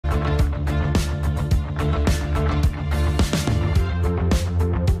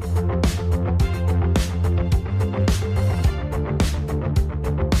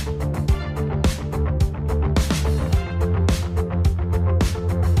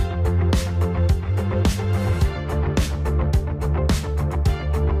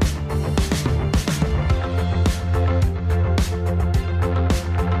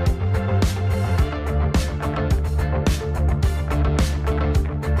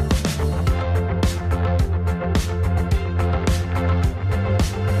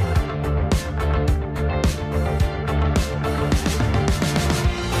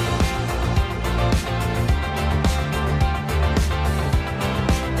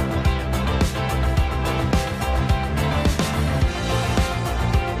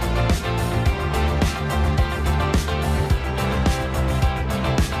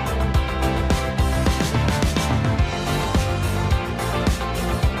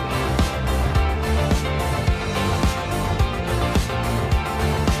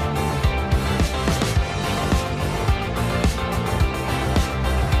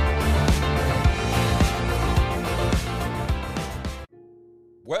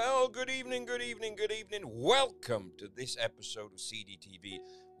Well, good evening, good evening, good evening. Welcome to this episode of CDTV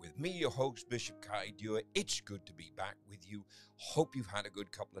with me, your host, Bishop Kai Dewar. It's good to be back with you. Hope you've had a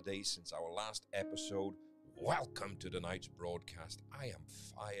good couple of days since our last episode. Welcome to tonight's broadcast. I am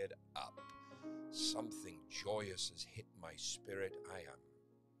fired up. Something joyous has hit my spirit.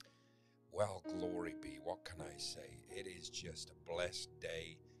 Well, glory be. What can I say? It is just a blessed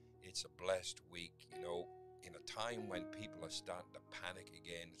day. It's a blessed week, in a time when people are starting to panic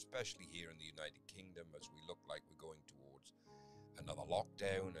again, especially here in the United Kingdom, as we look like we're going towards another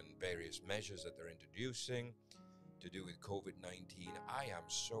lockdown and various measures that they're introducing to do with COVID-19. I am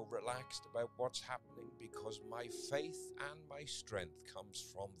so relaxed about what's happening because my faith and my strength comes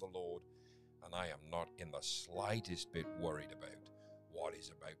from the Lord, and I am not in the slightest bit worried about what is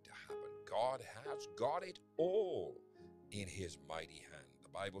about to happen. God has got it all in his mighty hand. The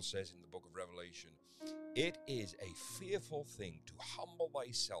Bible says in the book of Revelation, it is a fearful thing to humble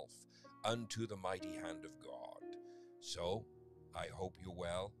thyself unto the mighty hand of God. So, I hope you're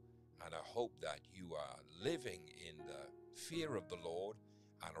well, and I hope that you are living in the fear of the Lord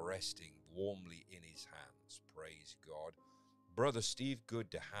and resting warmly in his hands. Praise God. Brother Steve, good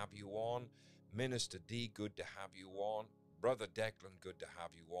to have you on. Minister D, good to have you on. Brother Declan, good to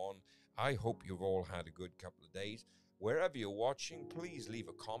have you on. I hope you've all had a good couple of days. Wherever you're watching, please leave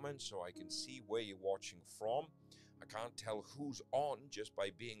a comment so I can see where you're watching from. I can't tell who's on just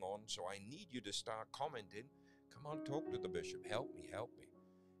by being on, so I need you to start commenting. Come on, talk to the bishop. Help me, help me.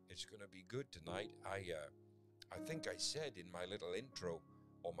 It's going to be good tonight. I think I said in my little intro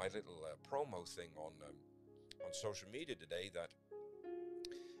or my little promo thing on social media today that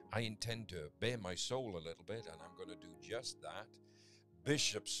I intend to bare my soul a little bit, and I'm going to do just that.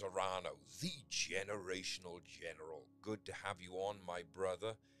 Bishop Serrano, the generational general. Good to have you on, my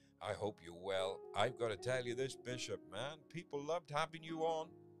brother. I hope you're well. I've got to tell you this, Bishop, man. People loved having you on.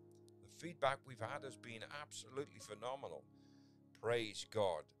 The feedback we've had has been absolutely phenomenal. Praise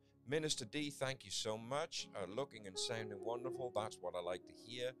God. Minister D, thank you so much. Looking and sounding wonderful. That's what I like to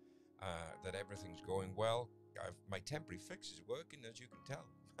hear, that everything's going well. My temporary fix is working, as you can tell.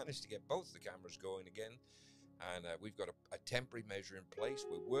 Managed to get both the cameras going again. And we've got a temporary measure in place.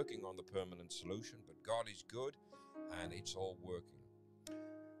 We're working on the permanent solution, but God is good, and it's all working.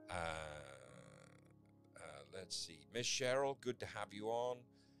 Let's see. Miss Cheryl, good to have you on.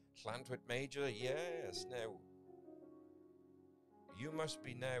 Llantwit Major, yes. Now, you must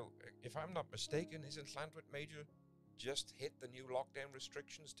be now, if I'm not mistaken, isn't Llantwit Major just hit the new lockdown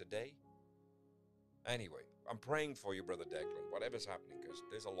restrictions today? Anyway, I'm praying for you, Brother Declan, whatever's happening, because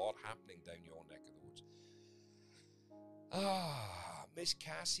there's a lot happening down your neck of the woods. Miss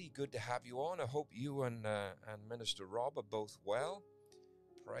Cassie, good to have you on. I hope you and Minister Rob are both well.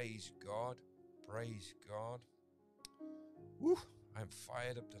 Praise God. Praise God. Woo, I'm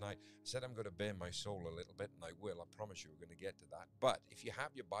fired up tonight. I said I'm going to bare my soul a little bit, and I will. I promise you we're going to get to that. But if you have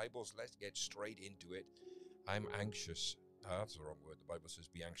your Bibles, let's get straight into it. I'm anxious. That's the wrong word. The Bible says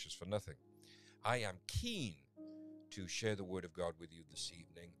be anxious for nothing. I am keen to share the word of God with you this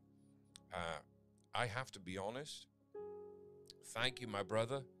evening. I have to be honest. Thank you, my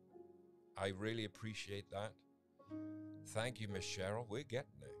brother. I really appreciate that. Thank you, Miss Cheryl. We're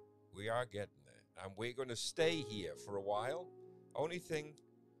getting there. We are getting there. And we're going to stay here for a while. Only thing.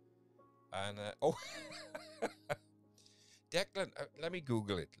 And, Declan, let me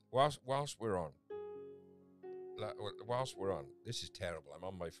Google it whilst we're on. Whilst we're on. This is terrible. I'm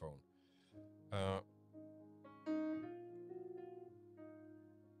on my phone. I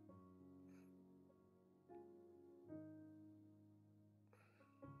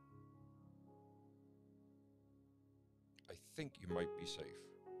think you might be safe.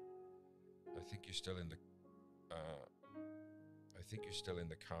 I think you're still in the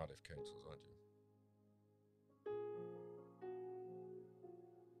Cardiff councils, aren't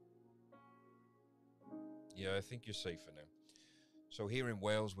you? Yeah, I think you're safer now. So here in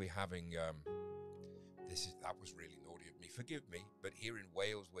Wales, we're having that was really naughty of me. Forgive me, but here in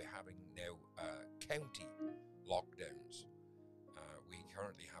Wales, we're having now county lockdowns. We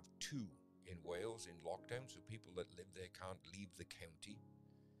currently have 2 in Wales in lockdown, so people that live there can't leave the county,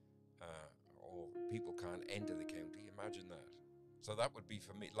 or people can't enter the county. Imagine that. So that would be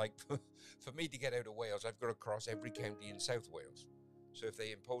for me, like for me to get out of Wales, I've got to cross every county in South Wales. So if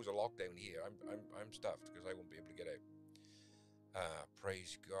they impose a lockdown here, I'm stuffed because I won't be able to get out.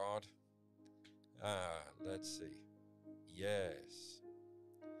 Praise God. Let's see. Yes.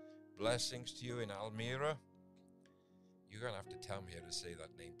 Blessings to you in Almira. You're going to have to tell me how to say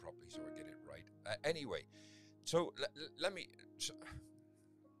that name properly so I get it right. Anyway, so let me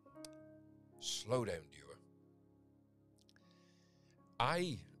slow down, Dewar.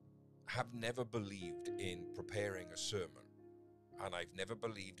 I have never believed in preparing a sermon, and I've never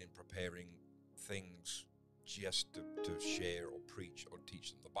believed in preparing things just to share or preach or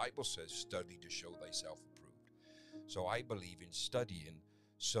teach them. The Bible says, study to show thyself approved. So I believe in studying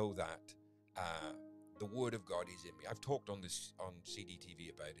so that the Word of God is in me. I've talked on this on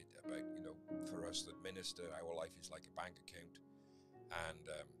CDTV about it, about, for us that minister, our life is like a bank account, and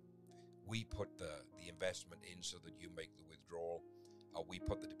we put the investment in so that you make the withdrawal. We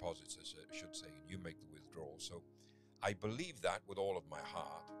put the deposits, as I should say, and you make the withdrawal. So I believe that with all of my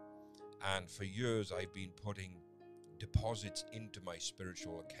heart. And for years, I've been putting deposits into my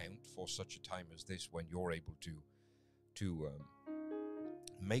spiritual account for such a time as this, when you're able to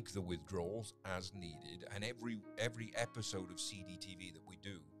make the withdrawals as needed. And every episode of CDTV that we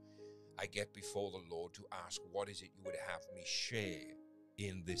do, I get before the Lord to ask, what is it you would have me share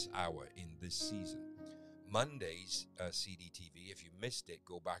in this hour, in this season? Monday's CDTV, if you missed it,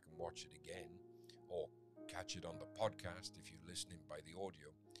 go back and watch it again, or catch it on the podcast if you're listening by the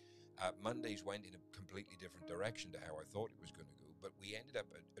audio. Mondays went in a completely different direction to how I thought it was going to go, but we ended up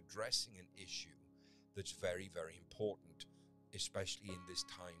addressing an issue that's very, very important, especially in this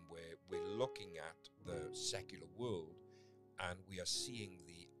time where we're looking at the secular world and we are seeing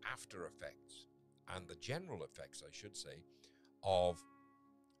the after effects and the general effects, I should say, of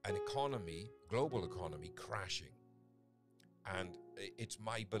an economy, global economy, crashing. And it's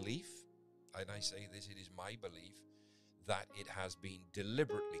my belief, and I say this, it is my belief, that it has been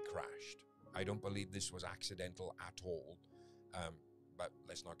deliberately crashed. I don't believe this was accidental at all, but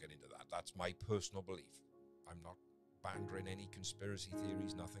let's not get into that. That's my personal belief. I'm not bandering any conspiracy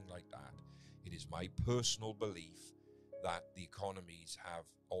theories, nothing like that. It is my personal belief that the economies have,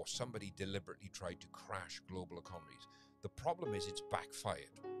 or somebody deliberately tried to crash global economies. The problem is it's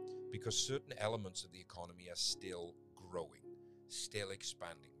backfired, because certain elements of the economy are still growing, still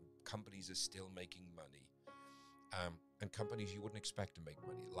expanding. Companies are still making money, and companies you wouldn't expect to make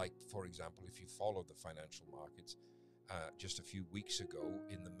money. Like, for example, if you follow the financial markets, just a few weeks ago,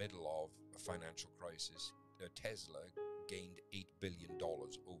 in the middle of a financial crisis, Tesla gained $8 billion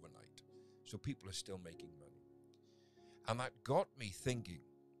overnight. So people are still making money. And that got me thinking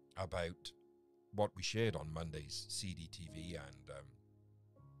about what we shared on Monday's CDTV,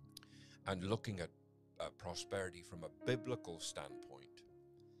 and looking at prosperity from a biblical standpoint,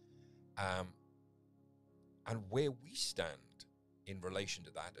 and where we stand in relation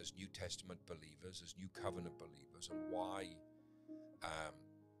to that as New Testament believers, as New Covenant believers, and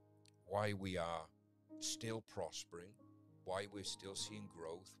why we are still prospering, why we're still seeing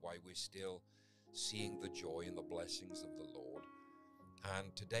growth, why we're still seeing the joy and the blessings of the Lord.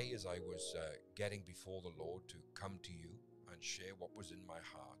 And today, as I was getting before the Lord to come to you and share what was in my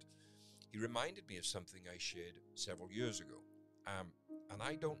heart, He reminded me of something I shared several years ago. And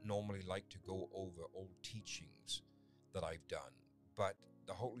I don't normally like to go over old teachings that I've done, but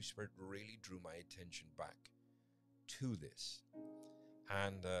the Holy Spirit really drew my attention back to this.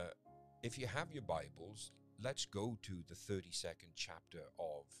 And if you have your Bibles, let's go to the 32nd chapter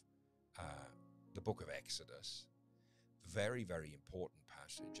of the book of Exodus. Very, very important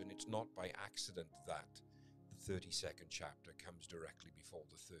passage, and it's not by accident that the 32nd chapter comes directly before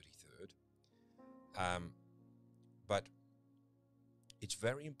the 33rd. But it's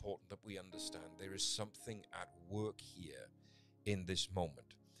very important that we understand there is something at work here in this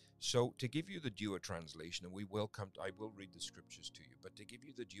moment. So to give you the Dewar translation, and I will read the scriptures to you, but to give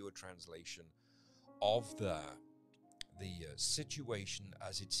you the Dewar translation of the situation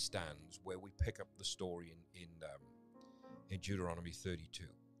as it stands, where we pick up the story in Deuteronomy 32.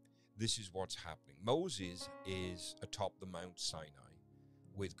 This is what's happening. Moses is atop the Mount Sinai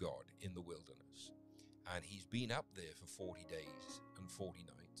with God in the wilderness, and he's been up there for 40 days and 40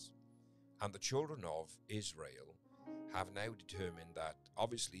 nights. And the children of Israel have now determined that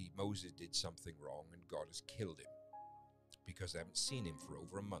obviously Moses did something wrong and God has killed him, because they haven't seen him for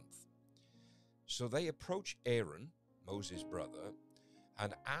over a month. So they approach Aaron, Moses' brother,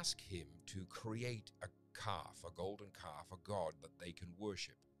 and ask him to create a calf, a golden calf, a god that they can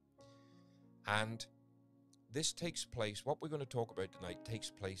worship. And this takes place, what we're going to talk about tonight takes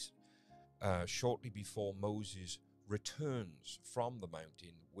place shortly before Moses returns from the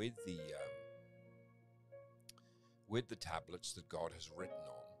mountain with the tablets that God has written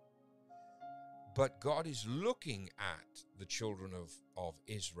on. But God is looking at the children of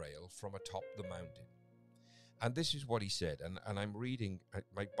Israel from atop the mountain. And this is what he said, and I'm reading,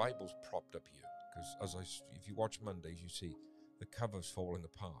 my Bible's propped up here, because if you watch Mondays, you see the cover's falling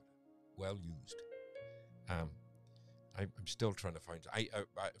apart. Well used. I'm still trying to find.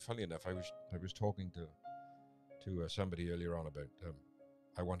 Funny enough, I was talking to somebody earlier on about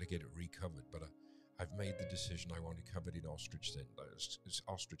I want to get it recovered, but I've made the decision I want it covered in ostrich skin. It's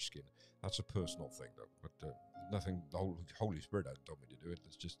ostrich skin. That's a personal thing, though. But nothing. The Holy Spirit hadn't told me to do it.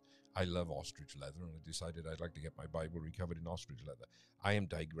 It's just I love ostrich leather, and I decided I'd like to get my Bible recovered in ostrich leather. I am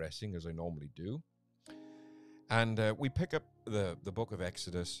digressing as I normally do, and we pick up the book of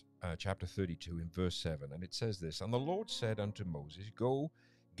Exodus, chapter 32, in verse 7, and it says this: "And the Lord said unto Moses, Go,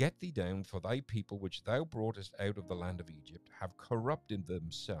 get thee down, for thy people which thou broughtest out of the land of Egypt have corrupted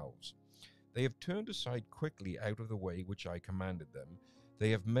themselves. They have turned aside quickly out of the way which I commanded them.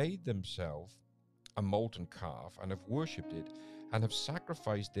 They have made themselves a molten calf, and have worshipped it, and have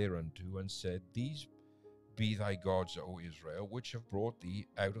sacrificed thereunto, and said, These be thy gods, O Israel, which have brought thee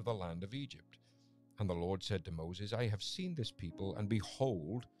out of the land of Egypt. And the Lord said to Moses, I have seen this people, and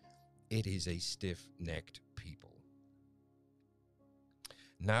behold, it is a stiff-necked people.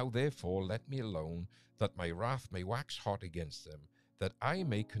 Now therefore let me alone, that my wrath may wax hot against them, that I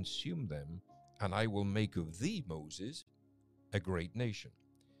may consume them, and I will make of thee, Moses, a great nation.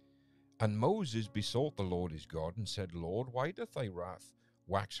 And Moses besought the Lord his God, and said, Lord, why doth thy wrath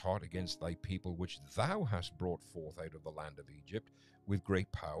wax hot against thy people, which thou hast brought forth out of the land of Egypt, with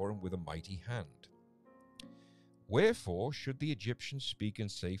great power and with a mighty hand? Wherefore should the Egyptians speak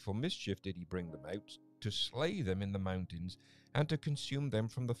and say, For mischief did he bring them out, to slay them in the mountains, and to consume them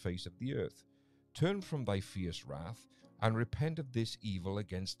from the face of the earth? Turn from thy fierce wrath, and repent of this evil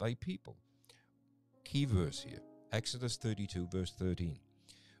against thy people." Key verse here, Exodus 32, verse 13.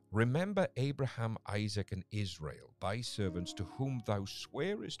 "Remember Abraham, Isaac, and Israel, thy servants, to whom thou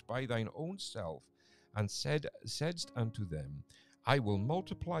swearest by thine own self, and saidst unto them, I will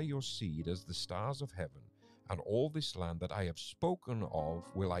multiply your seed as the stars of heaven, and all this land that I have spoken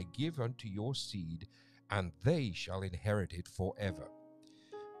of will I give unto your seed, and they shall inherit it forever.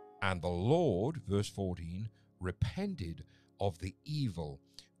 And the Lord," verse 14, "repented of the evil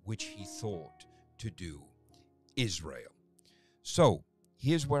which he thought to do Israel." So,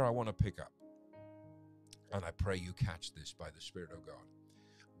 here's where I want to pick up. And I pray you catch this by the Spirit of God.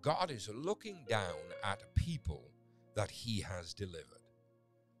 God is looking down at a people that he has delivered.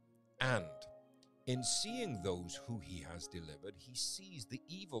 And in seeing those who he has delivered, he sees the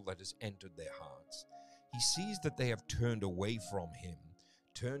evil that has entered their hearts. He sees that they have turned away from him,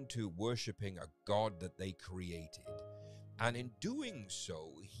 turned to worshiping a God that they created. And in doing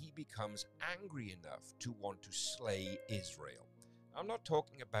so, he becomes angry enough to want to slay Israel. I'm not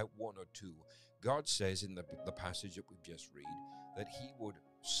talking about one or two. God says in the passage that we've just read that he would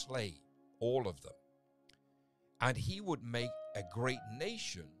slay all of them. And he would make a great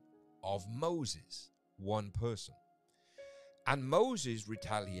nation of Moses, one person. And Moses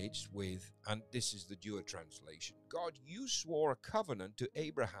retaliates with, and this is the Dewar translation, God, you swore a covenant to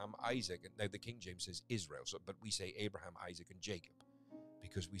Abraham, Isaac, and now the King James says Israel, but we say Abraham, Isaac, and Jacob,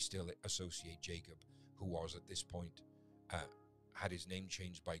 because we still associate Jacob, who was at this point, had his name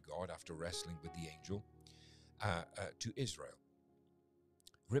changed by God after wrestling with the angel, to Israel.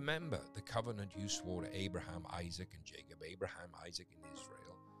 Remember the covenant you swore to Abraham, Isaac, and Jacob, Abraham, Isaac, and Israel,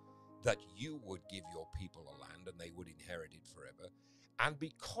 that you would give your people a land and they would inherit it forever. And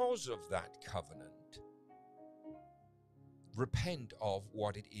because of that covenant, repent of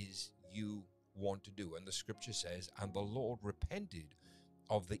what it is you want to do. And the scripture says, and the Lord repented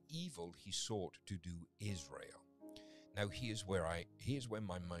of the evil he sought to do Israel. Now here's where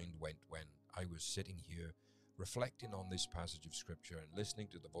my mind went when I was sitting here reflecting on this passage of scripture and listening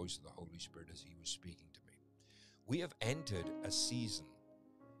to the voice of the Holy Spirit as he was speaking to me. We have entered a season,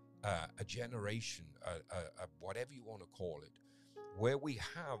 a generation, whatever you want to call it, where we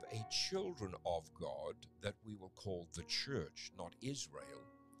have a children of God that we will call the church, not Israel,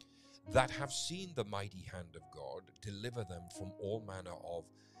 that have seen the mighty hand of God deliver them from all manner of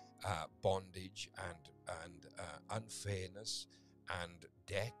bondage and unfairness and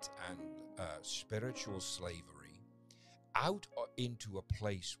debt and spiritual slavery, out into a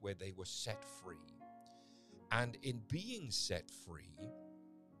place where they were set free. And in being set free,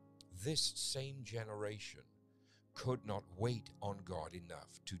 this same generation could not wait on God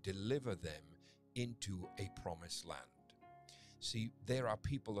enough to deliver them into a promised land. See, there are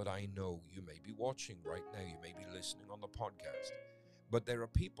people that I know, you may be watching right now, you may be listening on the podcast, but there are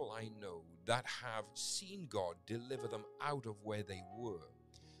people I know that have seen God deliver them out of where they were,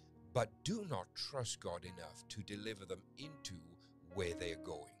 but do not trust God enough to deliver them into where they are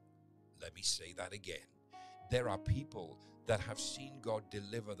going. Let me say that again. There are people that have seen God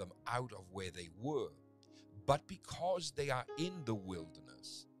deliver them out of where they were, but because they are in the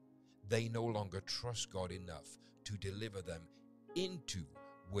wilderness, they no longer trust God enough to deliver them into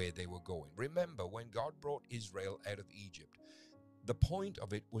where they were going. Remember, when God brought Israel out of Egypt, the point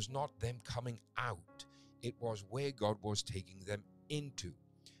of it was not them coming out. It was where God was taking them into.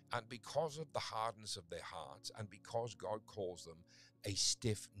 And because of the hardness of their hearts, and because God calls them a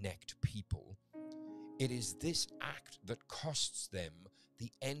stiff-necked people, it is this act that costs them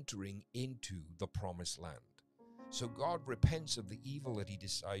the entering into the promised land. So God repents of the evil that he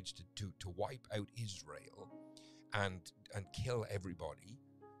decides to wipe out Israel and kill everybody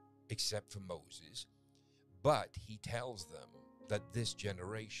except for Moses. But he tells them that this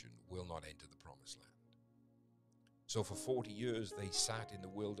generation will not enter the promised land. So for 40 years, they sat in the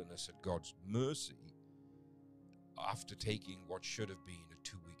wilderness at God's mercy after taking what should have been a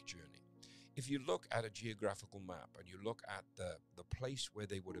 2-week journey. If you look at a geographical map and you look at the place where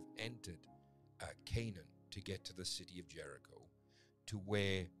they would have entered Canaan to get to the city of Jericho, to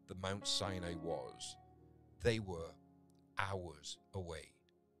where the Mount Sinai was, they were hours away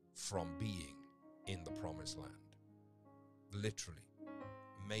from being in the promised land. Literally,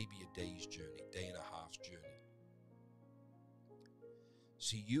 maybe a day's journey, day and a half's journey.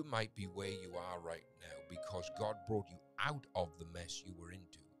 See, you might be where you are right now because God brought you out of the mess you were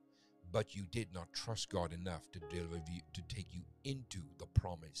into, but you did not trust God enough to deliver you, to take you into the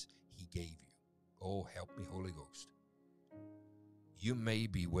promise he gave you. Oh, help me, Holy Ghost. You may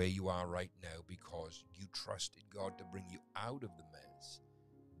be where you are right now because you trusted God to bring you out of the mess,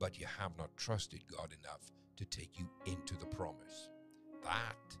 but you have not trusted God enough to take you into the promise.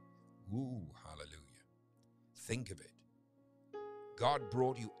 That, hallelujah. Think of it. God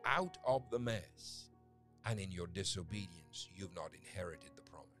brought you out of the mess, and in your disobedience, you've not inherited the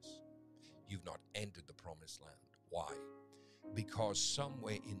promise. You've not entered the promised land. Why? Because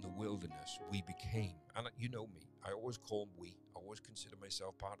somewhere in the wilderness, we became, and you know me, I always call them we, I always consider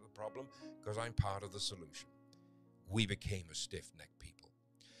myself part of the problem because I'm part of the solution. We became a stiff-necked people.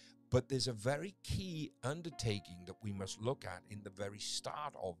 But there's a very key undertaking that we must look at in the very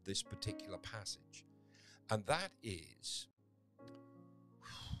start of this particular passage. And that is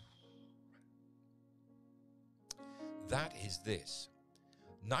this.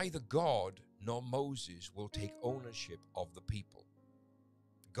 Neither God nor Moses will take ownership of the people.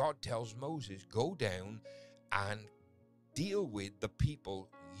 God tells Moses, go down and deal with the people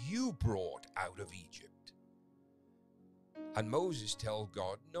you brought out of Egypt. And Moses tells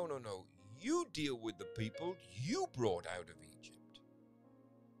God, no, you deal with the people you brought out of Egypt.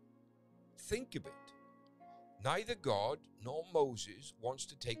 Think of it. Neither God nor Moses wants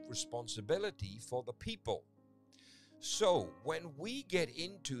to take responsibility for the people. So when we get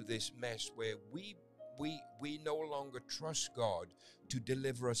into this mess where we no longer trust God to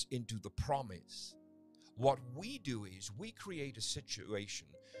deliver us into the promise, what we do is we create a situation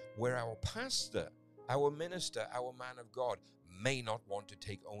where our pastor, our minister, our man of God may not want to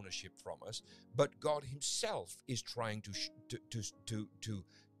take ownership from us, but God himself is trying to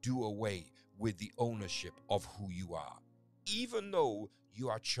do away with the ownership of who you are, even though you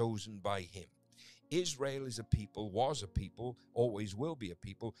are chosen by him. Israel is a people, was a people, always will be a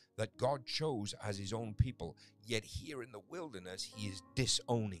people that God chose as his own people. Yet here in the wilderness, he is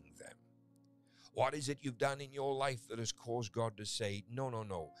disowning them. What is it you've done in your life that has caused God to say,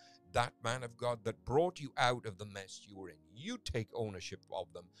 no, that man of God that brought you out of the mess you were in, you take ownership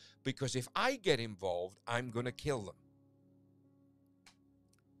of them, because if I get involved, I'm going to kill them.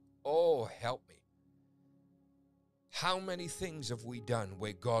 Oh, help me. How many things have we done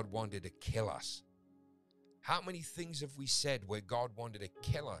where God wanted to kill us? How many things have we said where God wanted to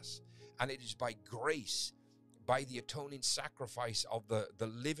kill us? And it is by grace, by the atoning sacrifice of the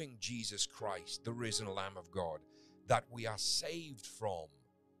living Jesus Christ, the risen Lamb of God, that we are saved from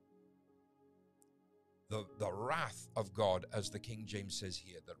the wrath of God, as the King James says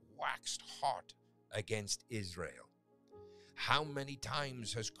here, that waxed hot against Israel. How many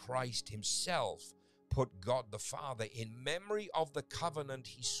times has Christ himself put God the Father in memory of the covenant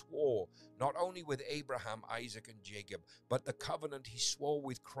he swore, not only with Abraham, Isaac, and Jacob, but the covenant he swore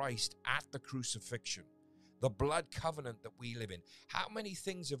with Christ at the crucifixion, the blood covenant that we live in? How many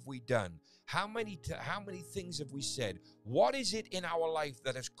things have we done? How many things have we said? What is it in our life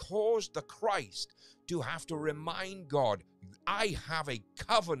that has caused the Christ to have to remind God, I have a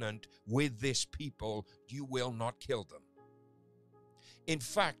covenant with this people, you will not kill them? In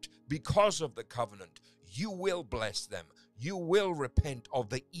fact, because of the covenant, you will bless them. You will repent of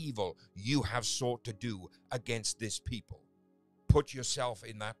the evil you have sought to do against this people. Put yourself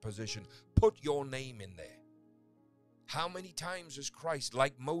in that position. Put your name in there. How many times has Christ,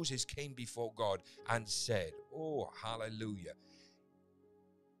 like Moses, came before God and said, oh, hallelujah,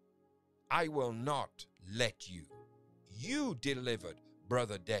 I will not let you. You delivered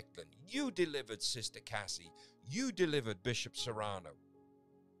Brother Declan. You delivered Sister Cassie. You delivered Bishop Serrano.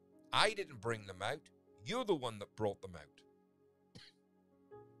 I didn't bring them out. You're the one that brought them out.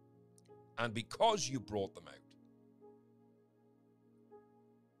 And because you brought them out.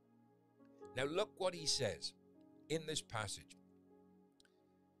 Now look what he says in this passage.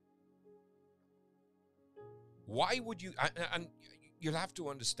 Why would you, and you'll have to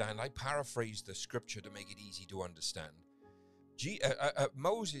understand, I paraphrase the scripture to make it easy to understand.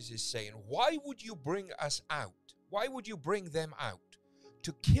 Moses is saying, why would you bring us out? Why would you bring them out?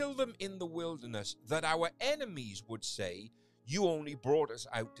 To kill them in the wilderness, that our enemies would say, you only brought us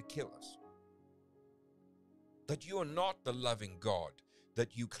out to kill us. That you are not the loving God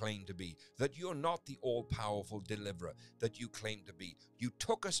that you claim to be, that you're not the all-powerful deliverer that you claim to be. You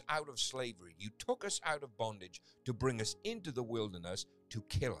took us out of slavery, you took us out of bondage to bring us into the wilderness to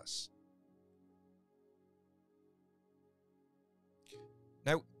kill us.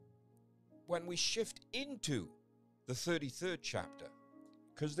 Now, when we shift into the 33rd chapter,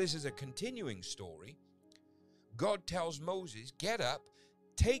 because this is a continuing story, God tells Moses, get up,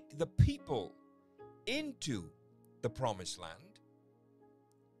 take the people into the promised land,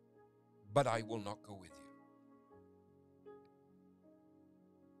 but I will not go with you.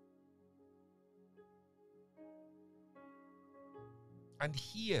 And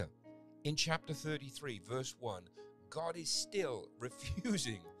here in chapter 33, verse 1, God is still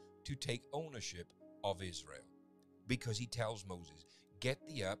refusing to take ownership of Israel, because he tells Moses, get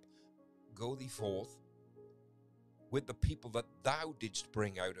thee up, go thee forth with the people that thou didst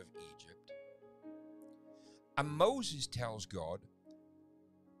bring out of Egypt. And Moses tells God,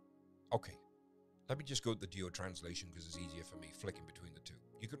 okay, let me just go to the Dio translation because it's easier for me flicking between the two.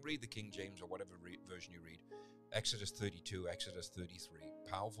 You can read the King James or whatever version you read. Exodus 32, Exodus 33,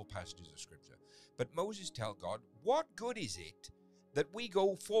 powerful passages of scripture. But Moses tells God, what good is it that we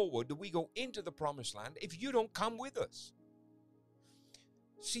go forward, that we go into the promised land if you don't come with us?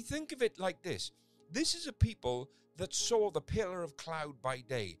 See, think of it like this. This is a people that saw the pillar of cloud by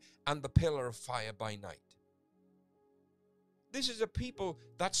day and the pillar of fire by night. This is a people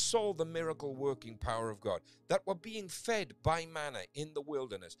that saw the miracle working power of God, that were being fed by manna in the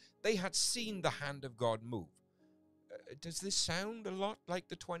wilderness. They had seen the hand of God move. Does this sound a lot like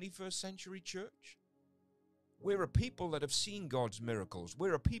the 21st century church? We're a people that have seen God's miracles.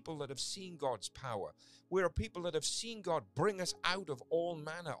 We're a people that have seen God's power. We're a people that have seen God bring us out of all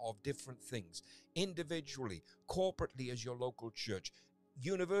manner of different things, individually, corporately as your local church,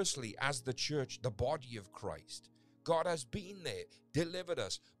 universally as the church, the body of Christ. God has been there, delivered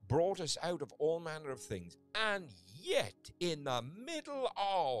us, brought us out of all manner of things, and yet in the middle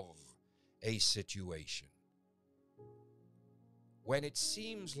of a situation when it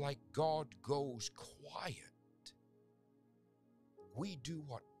seems like God goes quiet, we do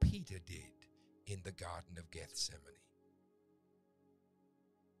what Peter did in the Garden of Gethsemane.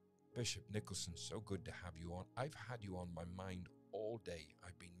 Bishop Nicholson, so good to have you on. I've had you on my mind all day.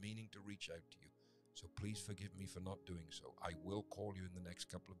 I've been meaning to reach out to you. So please forgive me for not doing so. I will call you in the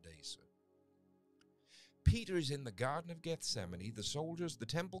next couple of days, sir. Peter is in the Garden of Gethsemane. The soldiers, the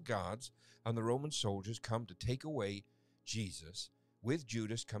temple guards, and the Roman soldiers come to take away Jesus, with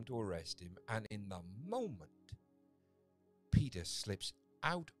Judas come to arrest him. And in the moment, Peter slips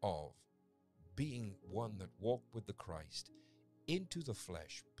out of being one that walked with the Christ into the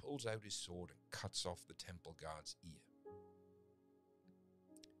flesh, pulls out his sword and cuts off the temple guard's ear.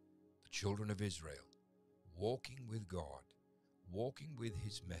 Children of Israel, walking with God, walking with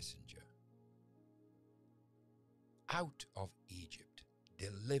his messenger, out of Egypt,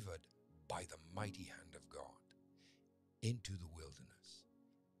 delivered by the mighty hand of God, into the wilderness,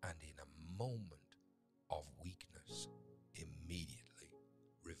 and in a moment of weakness, immediately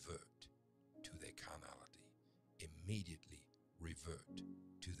revert to their carnality, immediately revert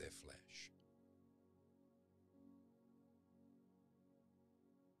to their flesh.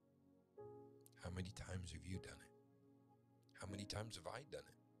 How many times have you done it? How many times have I done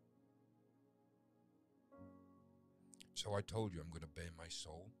it? So I told you I'm going to bare my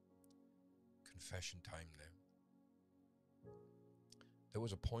soul. Confession time now. There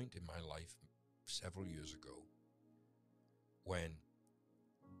was a point in my life several years ago when,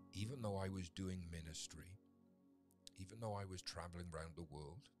 even though I was doing ministry, even though I was traveling around the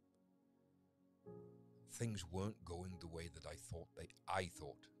world, things weren't going the way that I thought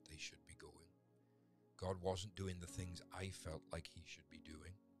they should be going. God wasn't doing the things I felt like he should be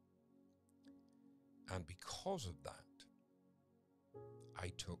doing. And because of that,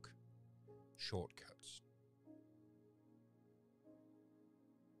 I took shortcuts.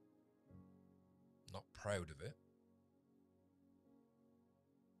 Not proud of it,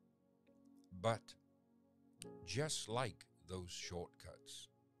 but just like those shortcuts,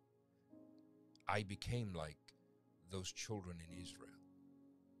 I became like those children in Israel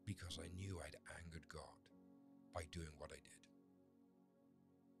because I knew I'd angered God by doing what I did.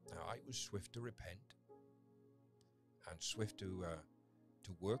 Now, I was swift to repent and swift to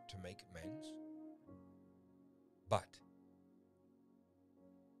work to make amends, but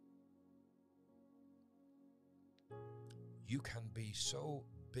you can be so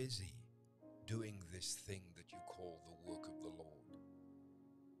busy doing this thing that you call the work of the Lord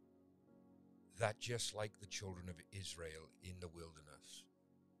that just like the children of Israel in the wilderness,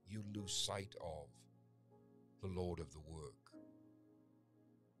 you lose sight of the Lord of the work,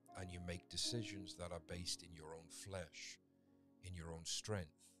 and you make decisions that are based in your own flesh, in your own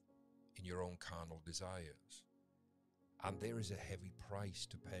strength, in your own carnal desires. And there is a heavy price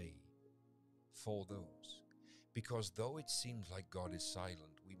to pay for those. Because though it seems like God is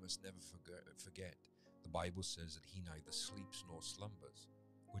silent, we must never forget. The Bible says that he neither sleeps nor slumbers,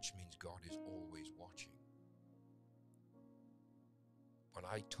 which means God is always watching. When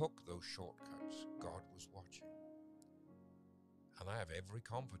I took those shortcuts, God was watching. And I have every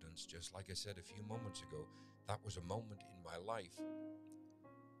confidence, just like I said a few moments ago, that was a moment in my life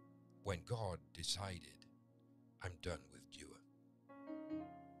when God decided, I'm done with Dewar.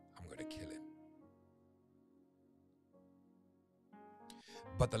 I'm going to kill him.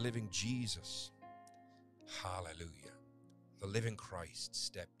 But the living Jesus, hallelujah, the living Christ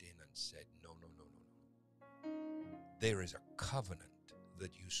stepped in and said, no. There is a covenant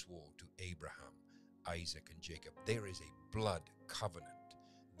that you swore to Abraham, Isaac, and Jacob. There is a blood covenant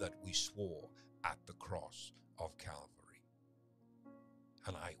that we swore at the cross of Calvary.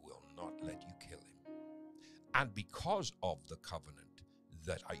 And I will not let you kill him. And because of the covenant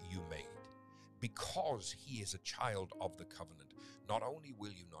that you made, because he is a child of the covenant, not only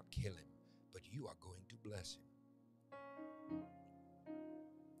will you not kill him, but you are going to bless him.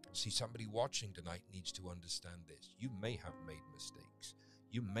 See, somebody watching tonight needs to understand this. You may have made mistakes.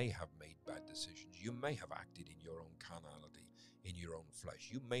 You may have made bad decisions. You may have acted in your own carnality, in your own flesh.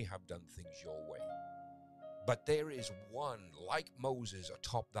 You may have done things your way. But there is one, like Moses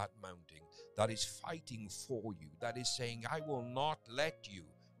atop that mountain, that is fighting for you, that is saying, I will not let you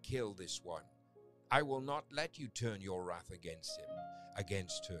kill this one. I will not let you turn your wrath against him,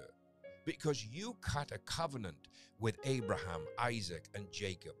 against her. Because you cut a covenant with Abraham, Isaac, and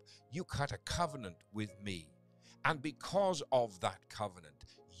Jacob. You cut a covenant with me. And because of that covenant,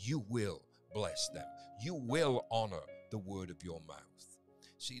 you will bless them. You will honor the word of your mouth.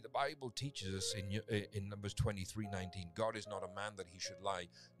 See, the Bible teaches us in Numbers 23:19, God is not a man that he should lie,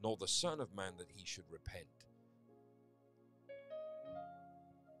 nor the son of man that he should repent.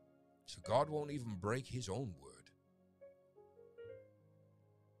 So God won't even break his own word.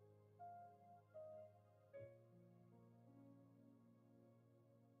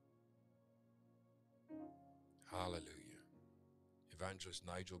 Hallelujah. Evangelist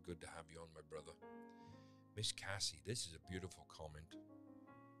Nigel, good to have you on, my brother. Miss Cassie, this is a beautiful comment.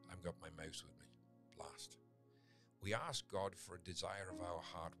 I've got my mouse with me. Blast. We ask God for a desire of our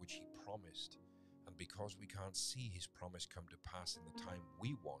heart which he promised. And because we can't see his promise come to pass in the time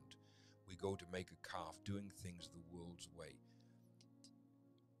we want, we go to make a calf, doing things the world's way.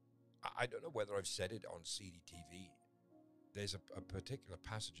 I don't know whether I've said it on CDTV. There's a particular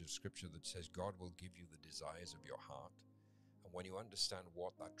passage of scripture that says God will give you the desires of your heart. And when you understand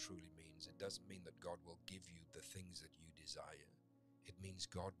what that truly means, it doesn't mean that God will give you the things that you desire. It means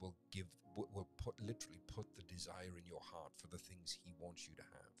God will literally put the desire in your heart for the things he wants you to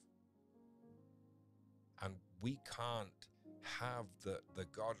have. And we can't have the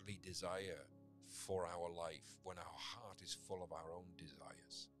godly desire for our life when our heart is full of our own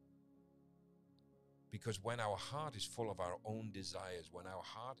desires. Because when our heart is full of our own desires, when our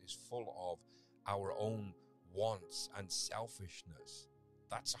heart is full of our own wants and selfishness,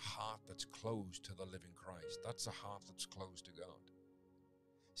 that's a heart that's closed to the living Christ. That's a heart that's closed to God.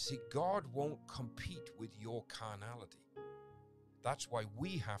 See, God won't compete with your carnality. That's why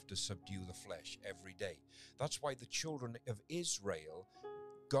we have to subdue the flesh every day. That's why the children of Israel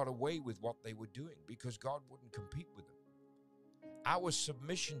got away with what they were doing, because God wouldn't compete with them. Our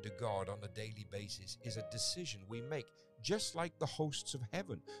submission to God on a daily basis is a decision we make, just like the hosts of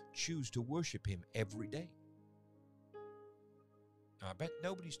heaven choose to worship him every day. Now, I bet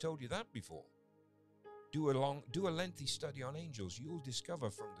nobody's told you that before. Do a lengthy study on angels. You'll discover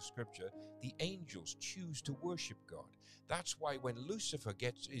from the scripture the angels choose to worship God. That's why when Lucifer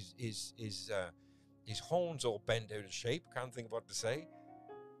gets his horns all bent out of shape, can't think of what to say,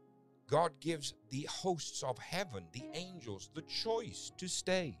 God gives the hosts of heaven, the angels, the choice to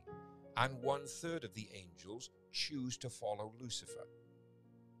stay. And 1/3 of the angels choose to follow Lucifer.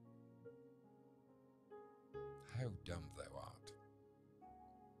 How dumb thou art.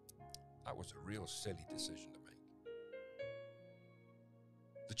 That was a real silly decision to make.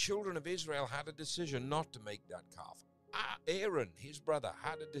 The children of Israel had a decision not to make that calf. Aaron, his brother,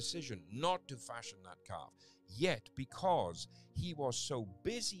 had a decision not to fashion that calf. Yet, because he was so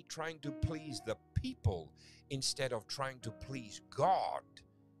busy trying to please the people instead of trying to please God,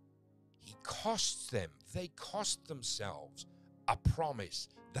 they cost themselves a promise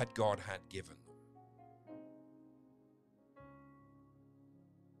that God had given them.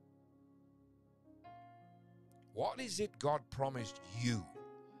 What is it God promised you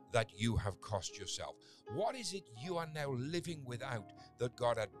that you have cost yourself? What is it you are now living without that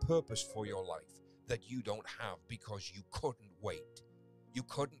God had purposed for your life that you don't have because you couldn't wait? You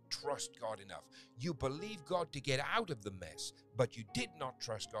couldn't trust God enough. You believed God to get out of the mess, but you did not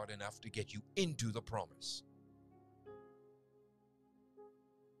trust God enough to get you into the promise.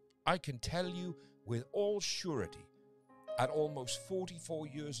 I can tell you with all surety, at almost 44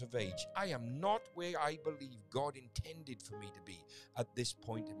 years of age, I am not where I believe God intended for me to be at this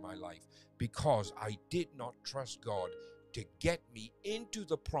point in my life because I did not trust God to get me into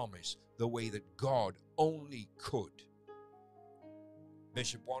the promise the way that God only could.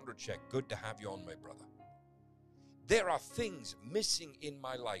 Bishop Wondracek, good to have you on, my brother. There are things missing in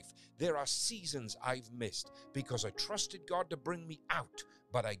my life. There are seasons I've missed because I trusted God to bring me out,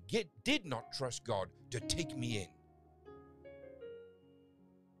 but I did not trust God to take me in.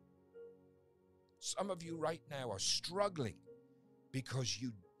 Some of you right now are struggling because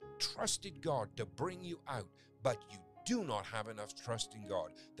you trusted God to bring you out, but you do not have enough trust in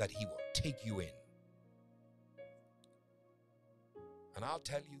God that He will take you in. And I'll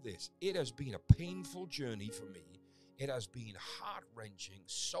tell you this, it has been a painful journey for me. It has been heart-wrenching,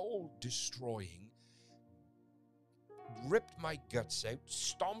 soul-destroying, ripped my guts out,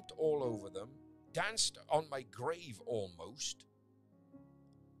 stomped all over them, danced on my grave almost,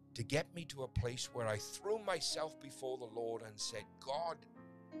 to get me to a place where I threw myself before the Lord and said, God,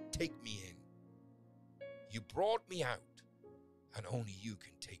 take me in. You brought me out, and only you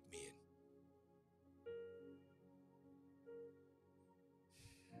can take me in.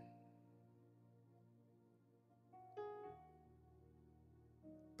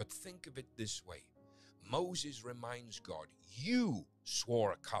 But think of it this way. Moses reminds God, you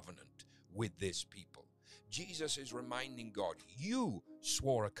swore a covenant with this people. Jesus is reminding God, you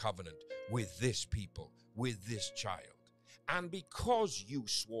swore a covenant with this people, with this child. And because you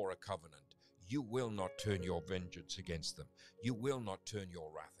swore a covenant, you will not turn your vengeance against them. You will not turn your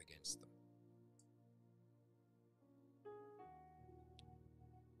wrath against them.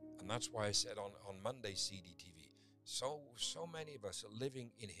 And that's why I said on Monday CDTV, so many of us are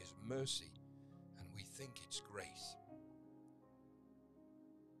living in His mercy and we think it's grace.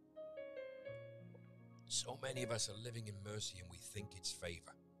 So many of us are living in mercy and we think it's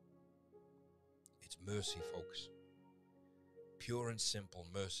favor. It's mercy, folks. Pure and simple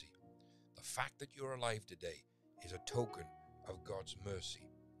mercy. The fact that you're alive today is a token of God's mercy.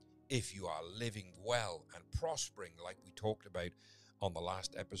 If you are living well and prospering like we talked about on the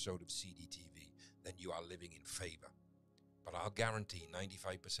last episode of CDTV, then you are living in favor. But I'll guarantee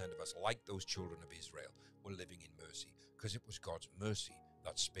 95% of us, like those children of Israel, were living in mercy because it was God's mercy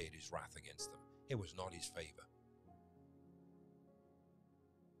that spared His wrath against them. It was not His favor.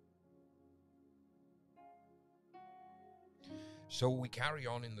 So we carry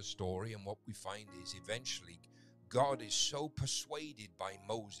on in the story, and what we find is eventually God is so persuaded by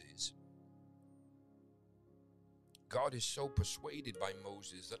Moses. God is so persuaded by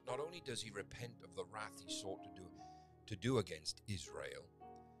Moses that not only does He repent of the wrath He sought to do against Israel,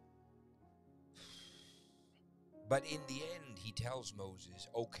 but in the end He tells Moses,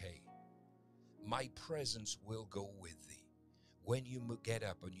 okay, my presence will go with thee. When you get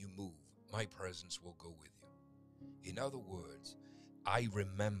up and you move, my presence will go with you. In other words, I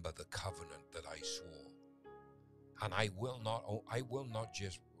remember the covenant that I swore, and I will not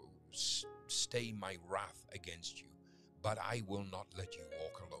just stay my wrath against you, but I will not let you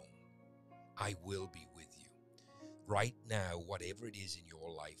walk alone. I will be with you. Right now, whatever it is in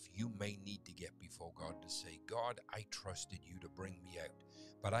your life, you may need to get before God to say, God, I trusted you to bring me out,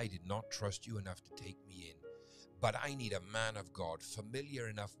 but I did not trust you enough to take me in. But I need a man of God familiar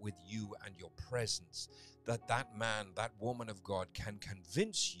enough with you and your presence that man, that woman of God can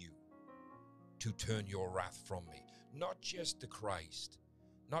convince you to turn your wrath from me. Not just the Christ,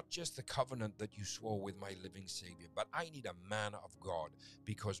 not just the covenant that you swore with my living Savior, but I need a man of God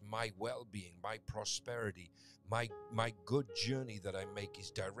because my well-being, my prosperity, my good journey that I make is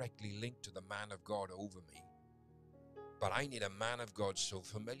directly linked to the man of God over me. But I need a man of God so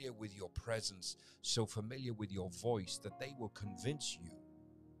familiar with your presence, so familiar with your voice, that they will convince you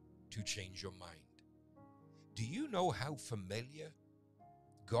to change your mind. Do you know how familiar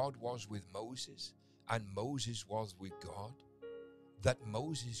God was with Moses and Moses was with God? That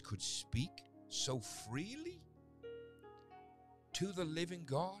Moses could speak so freely to the living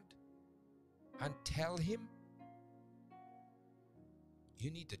God and tell him, you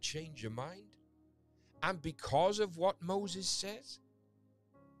need to change your mind. And because of what Moses says,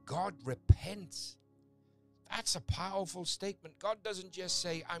 God repents. That's a powerful statement. God doesn't just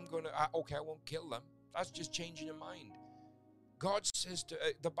say, okay, I won't kill them. That's just changing your mind. God says,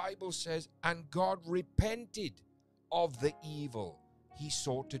 the Bible says, and God repented of the evil he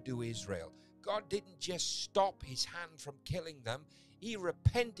sought to do Israel. God didn't just stop his hand from killing them. He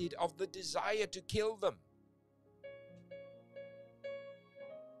repented of the desire to kill them.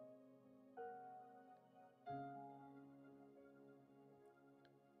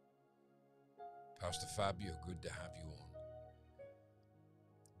 Pastor Fabio, good to have you on.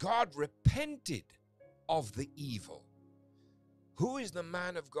 God repented of the evil. Who is the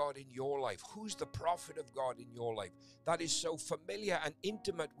man of God in your life? Who's the prophet of God in your life that is so familiar and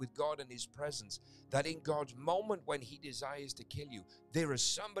intimate with God and his presence that in God's moment when he desires to kill you, there is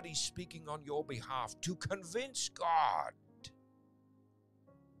somebody speaking on your behalf to convince God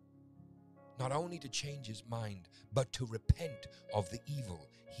not only to change his mind, but to repent of the evil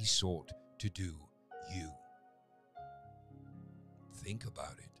he sought to do you? Think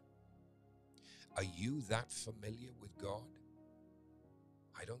about it. Are you that familiar with God?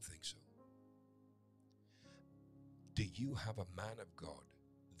 I don't think so. Do you have a man of God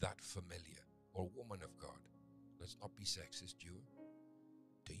that familiar, or woman of God? Let's not be sexist,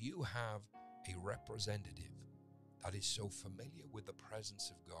 do you have a representative that is so familiar with the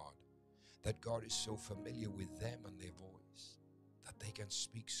presence of God, that God is so familiar with them and their voice, that they can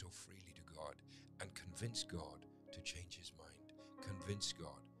speak so freely to God and convince God to change his mind, convince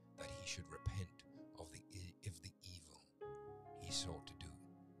God that he should repent of the evil he sought to do?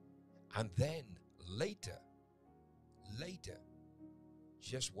 And then later,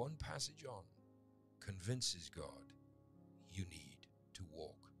 just one passage on, convinces God you need to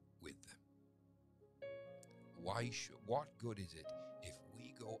walk with them. What good is it if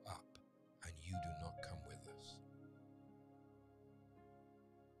we go up and you do not come with us?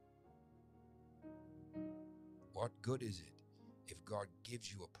 What good is it if God gives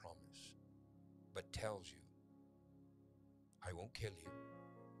you a promise but tells you, I won't kill you,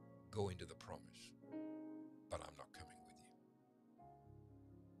 go into the promise, but I'm not coming with you?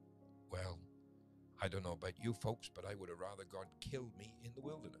 Well, I don't know about you folks, but I would have rather God killed me in the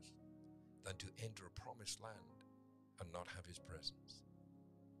wilderness than to enter a promised land and not have his presence.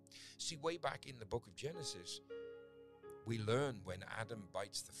 See, way back in the book of Genesis, we learn when Adam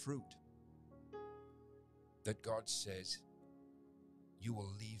bites the fruit that God says, you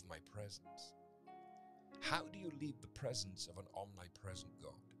will leave my presence. How do you leave the presence of an omnipresent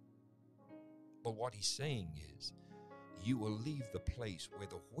God? But what he's saying is, you will leave the place where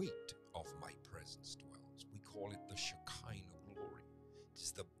the weight of my presence dwells. We call it the Shekinah glory. It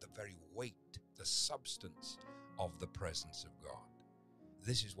is the very weight, the substance of the presence of God.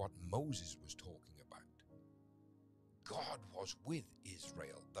 This is what Moses was talking about. God was with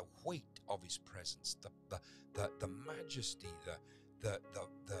Israel. The weight of his presence, the majesty,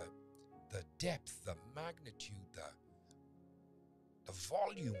 the depth, the magnitude, the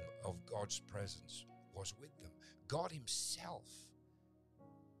volume of God's presence was with them. God himself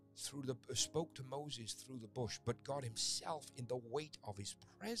spoke to Moses through the bush, but God himself in the weight of his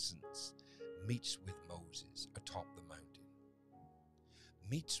presence meets with Moses atop the mountain.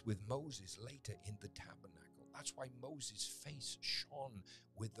 Meets with Moses later in the tabernacle. That's why Moses' face shone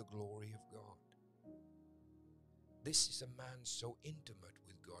with the glory of God. This is a man so intimate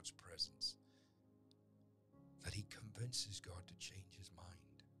with God's presence that he convinces God to change his mind.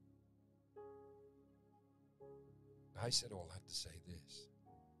 I said all that to say this.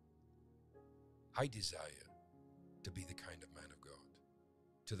 I desire to be the kind of man of God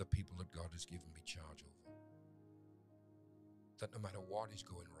to the people that God has given me charge over. That no matter what is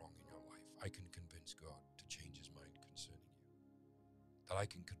going wrong in your life, I can convince God to change his mind concerning you. That I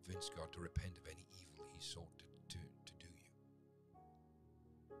can convince God to repent of any evil he sought to do you.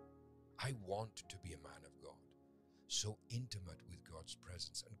 I want to be a man of God, so intimate with God's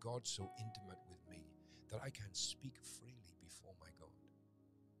presence and God so intimate with me that I can speak freely before my God.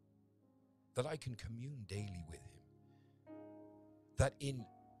 That I can commune daily with him. That in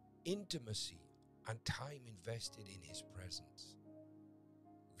intimacy and time invested in his presence,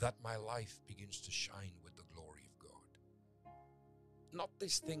 that my life begins to shine with the glory of God. Not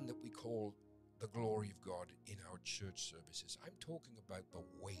this thing that we call the glory of God in our church services. I'm talking about the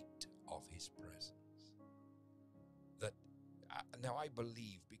weight of his presence. That now I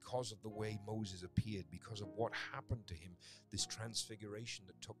believe, because of the way Moses appeared, because of what happened to him, this transfiguration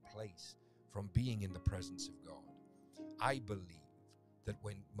that took place from being in the presence of God, I believe that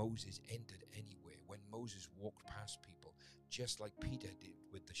when Moses entered anywhere, when Moses walked past people, just like Peter did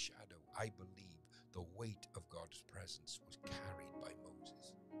with the shadow, I believe the weight of God's presence was carried by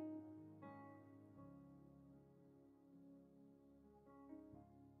Moses.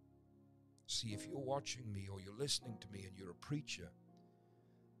 See, if you're watching me or you're listening to me and you're a preacher,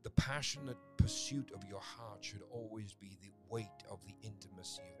 the passionate pursuit of your heart should always be the weight of the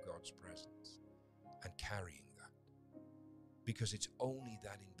intimacy of God's presence and carrying that. Because it's only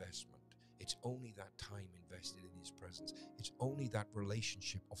that investment, it's only that time invested in his presence, it's only that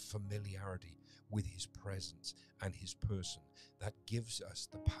relationship of familiarity with his presence and his person that gives us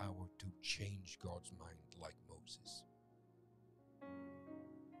the power to change God's mind like Moses.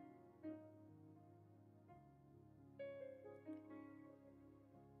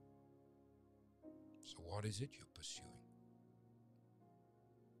 So what is it you're pursuing?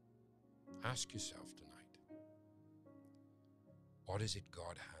 Ask yourself tonight, what is it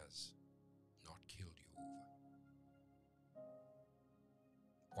God has not killed you over?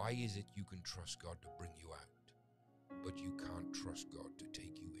 Why is it you can trust God to bring you out, but you can't trust God to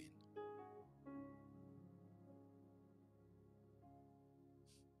take you in?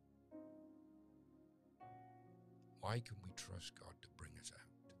 Why can we trust God to bring us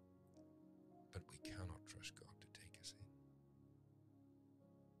out, but we cannot trust God to take us in?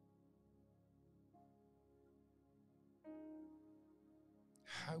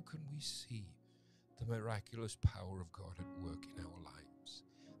 How can we see the miraculous power of God at work in our lives?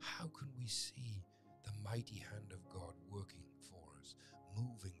 How can we see the mighty hand of God working for us,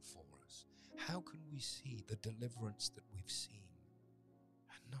 moving for us? How can we see the deliverance that we've seen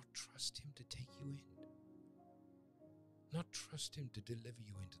and not trust him to take you in? Not trust him to deliver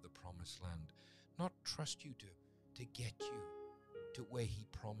you into the promised land. Not trust you to get you to where he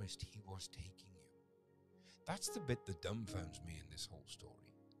promised he was taking you. That's the bit that dumbfounds me in this whole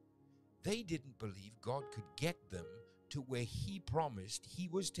story. They didn't believe God could get them to where he promised he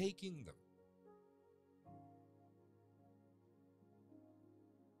was taking them.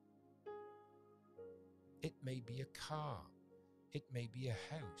 It may be a car. It may be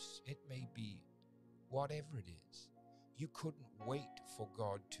a house. It may be whatever it is. You couldn't wait for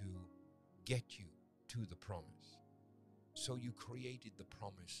God to get you to the promise. So you created the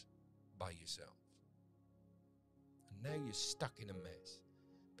promise by yourself. And now you're stuck in a mess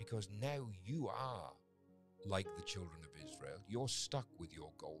because now you are like the children of Israel. You're stuck with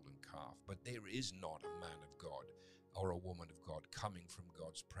your golden calf, but there is not a man of God or a woman of God coming from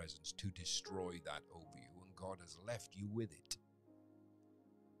God's presence to destroy that over you, and God has left you with it.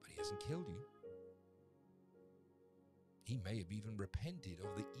 But he hasn't killed you. He may have even repented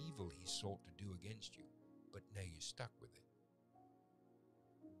of the evil he sought to do against you, but now you're stuck with it.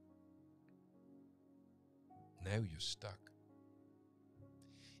 Now you're stuck.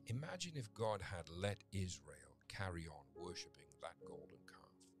 Imagine if God had let Israel carry on worshipping that golden calf.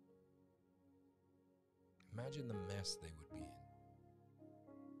 Imagine the mess they would be in.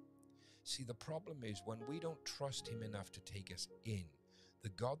 See, the problem is when we don't trust him enough to take us in, the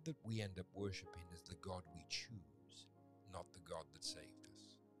God that we end up worshipping is the God we choose, not the God that saved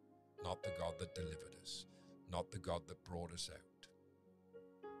us, not the God that delivered us, not the God that brought us out.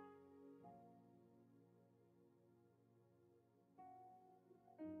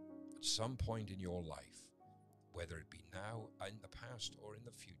 At some point in your life, whether it be now, in the past, or in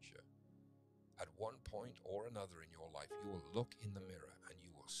the future, at one point or another in your life, you will look in the mirror and you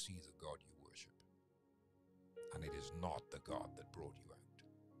will see the God you worship. And it is not the God that brought you out.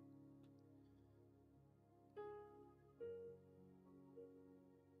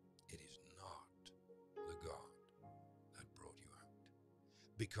 It is not the God that brought you out.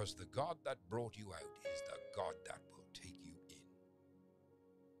 Because the God that brought you out is the God that will take you in.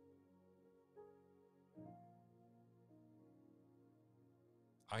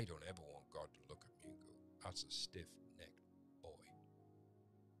 I don't ever want God to look at me and go, that's a stiff-necked boy.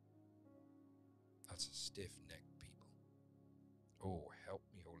 That's a stiff-necked people. Oh, help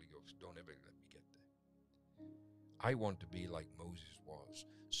me, Holy Ghost. Don't ever let me get there. I want to be like Moses was,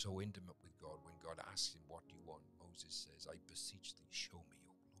 so intimate with God. When God asks him, what do you want? Moses says, I beseech thee, show me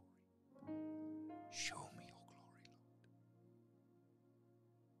your glory. Show me your glory, Lord.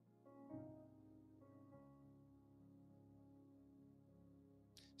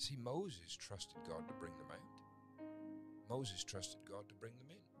 See, Moses trusted God to bring them out. Moses trusted God to bring them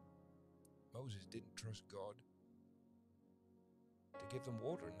in. Moses didn't trust God to give them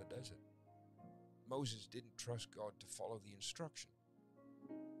water in the desert. Moses didn't trust God to follow the instruction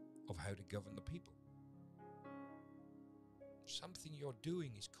of how to govern the people. Something you're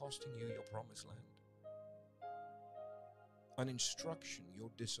doing is costing you your promised land. An instruction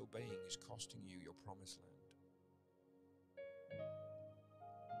you're disobeying is costing you your promised land.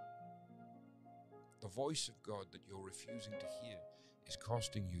 The voice of God that you're refusing to hear is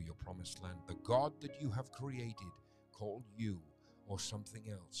costing you your promised land. The God that you have created, called you or something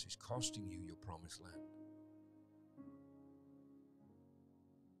else, is costing you your promised land.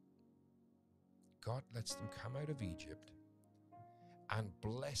 God lets them come out of Egypt and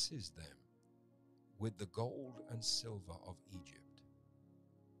blesses them with the gold and silver of Egypt.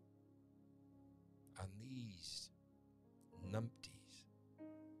 And these numpties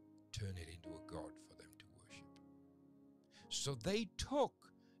turn it into a god for them to worship. So they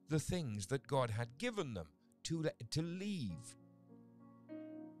took the things that God had given them to leave,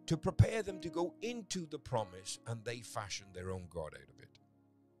 to prepare them to go into the promise, and they fashioned their own God out of it.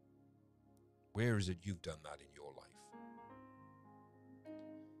 Where is it you've done that in your life?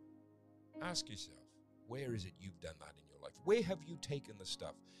 Ask yourself, where is it you've done that in your life? Where have you taken the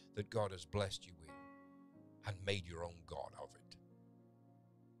stuff that God has blessed you with and made your own God of it?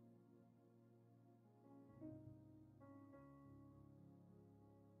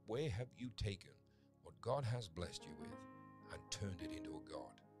 Where have you taken what God has blessed you with and turned it into a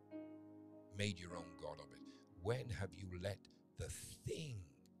God? Made your own God of it? When have you let the thing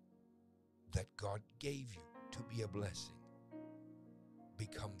that God gave you to be a blessing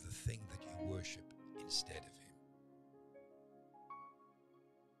become the thing that you worship instead of Him?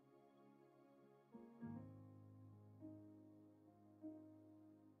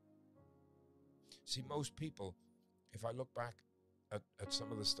 See, most people, if I look back at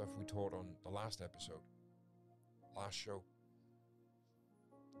some of the stuff we taught on the last episode, last show,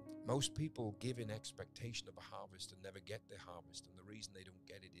 most people give in expectation of a harvest and never get their harvest. And the reason they don't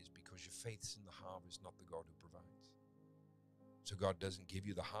get it is because your faith's in the harvest, not the God who provides. So God doesn't give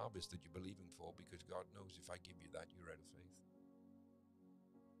you the harvest that you're believing for, because God knows if I give you that, you're out of faith.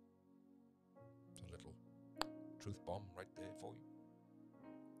 It's a little truth bomb right there for you.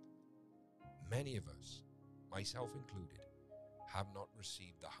 Many of us, myself included, have not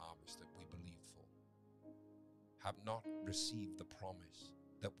received the harvest that we believed for, have not received the promise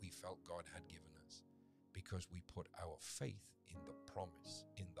that we felt God had given us, because we put our faith in the promise,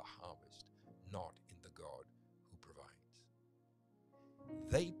 in the harvest, not in the God who provides.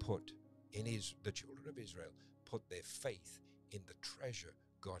 They put the children of Israel put their faith in the treasure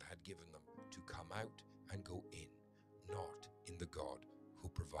God had given them to come out and go in, not in the God who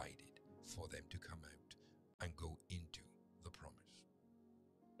provided for them to come out and go into the promise.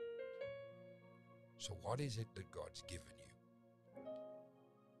 So what is it that God's given you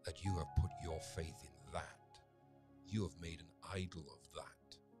that you have put your faith in that? You have made an idol of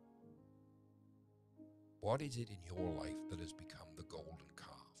that. What is it in your life that has become the golden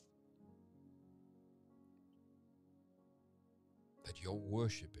calf that you're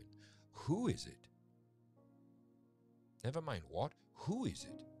worshiping? Who is it? Never mind what. Who is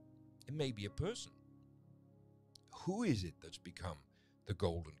it? It may be a person. Who is it that's become the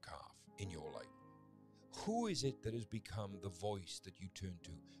golden calf in your life? Who is it that has become the voice that you turn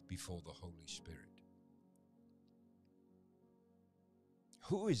to before the Holy Spirit?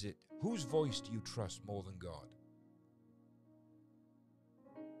 Who is it? Whose voice do you trust more than God?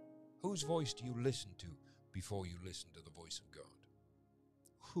 Whose voice do you listen to before you listen to the voice of God?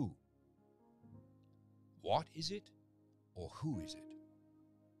 Who? What is it? Or who is it?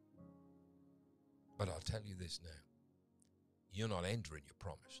 But I'll tell you this now. You're not entering your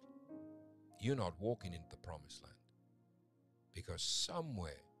promise. You're not walking into the promised land. Because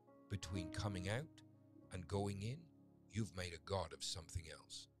somewhere between coming out and going in, you've made a god of something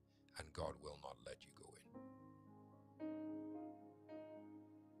else. And God will not let you go in.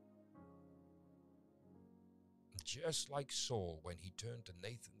 Just like Saul when he turned to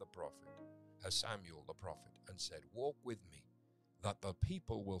Nathan the prophet, Samuel the prophet, and said, "Walk with me, that the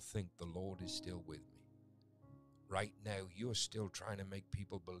people will think the Lord is still with me." Right now, you're still trying to make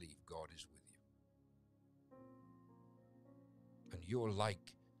people believe God is with you. And you're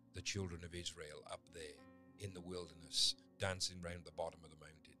like the children of Israel up there in the wilderness, dancing round the bottom of the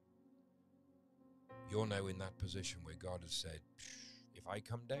mountain. You're now in that position where God has said, if I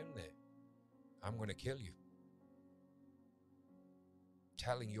come down there, I'm going to kill you.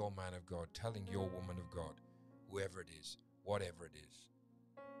 Telling your man of God, telling your woman of God, whoever it is, whatever it is,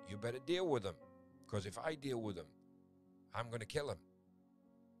 you better deal with them. Because if I deal with them, I'm going to kill him.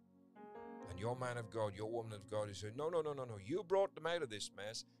 And your man of God, your woman of God is saying, no, no, no, no, no. You brought them out of this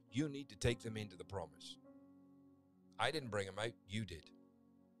mess. You need to take them into the promise. I didn't bring them out. You did.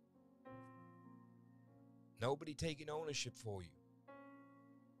 Nobody taking ownership for you.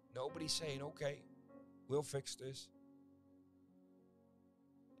 Nobody saying, okay, we'll fix this.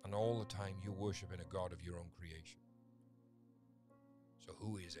 And all the time you're worshiping a God of your own creation. So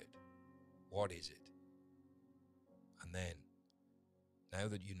who is it? What is it? And then, now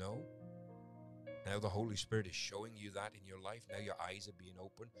that you know, now the Holy Spirit is showing you that in your life, now your eyes are being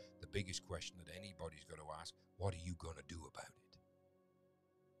opened, the biggest question that anybody's going to ask, what are you going to do about it?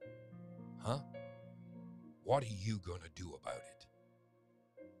 Huh? What are you going to do about it?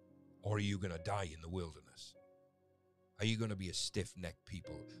 Or are you going to die in the wilderness? Are you going to be a stiff-necked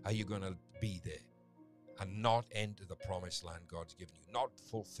people? Are you going to be there and not enter the promised land God's given you? Not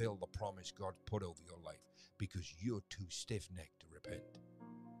fulfill the promise God put over your life because you're too stiff-necked to repent?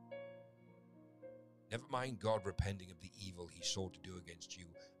 Never mind God repenting of the evil he sought to do against you.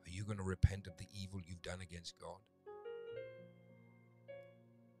 Are you going to repent of the evil you've done against God?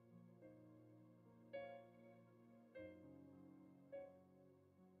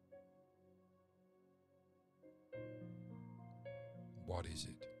 What is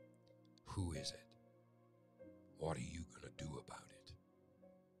it? Who is it? What are you going to do about it?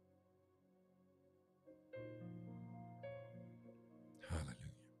 Hallelujah.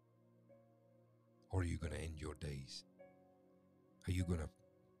 Or are you going to end your days? Are you going to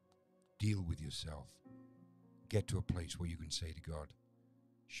deal with yourself? Get to a place where you can say to God,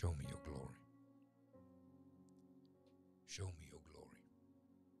 show me your glory. Show me your glory.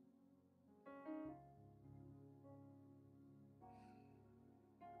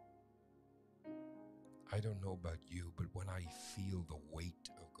 I don't know about you, but when I feel the weight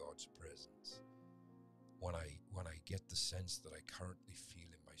of God's presence, when I get the sense that I currently feel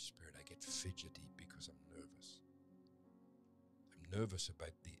in my spirit, I get fidgety because I'm nervous. I'm nervous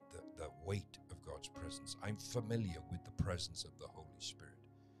about the weight of God's presence. I'm familiar with the presence of the Holy Spirit,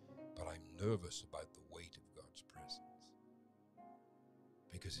 but I'm nervous about the weight of God's presence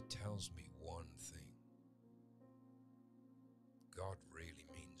because it tells me one thing. God really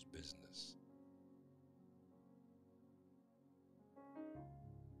means business.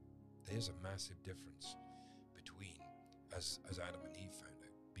 There's a massive difference between, as Adam and Eve found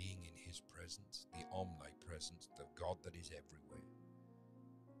out, being in his presence, the omnipresence, the God that is everywhere,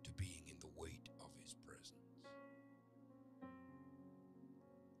 to being in the weight of his presence.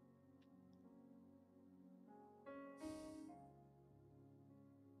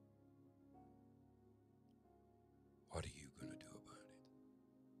 What are you going to do about it?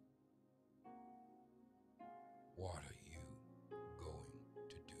 What are you going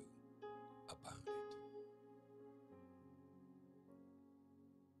to do about it?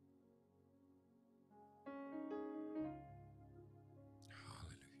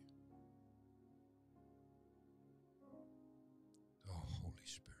 Hallelujah. Oh, Holy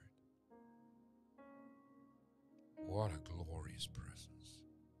Spirit. What a glorious presence.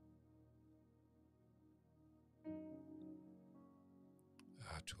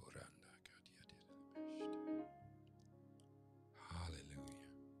 Hallelujah.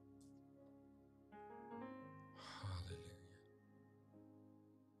 Hallelujah.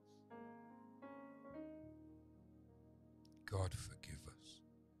 God, forgive us.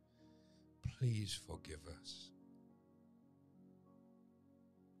 Please forgive us.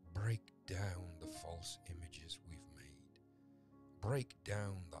 Break down the false images we've made. Break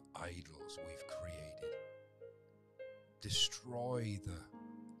down the idols we've created. Destroy the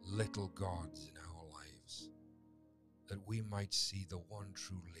little gods in our lives, that we might see the one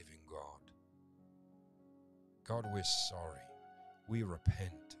true living God. God, we're sorry. We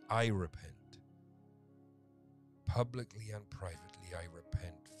repent. I repent. Publicly and privately, I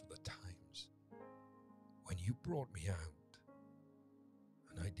repent for the times when you brought me out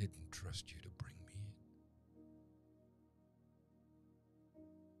and I didn't trust you to bring me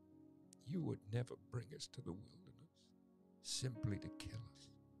in. You would never bring us to the wilderness simply to kill us.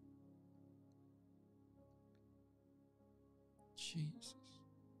 Jesus.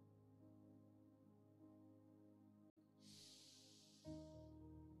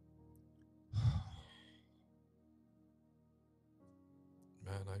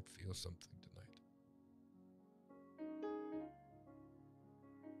 Man, I feel something tonight.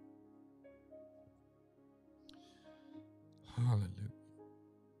 Hallelujah.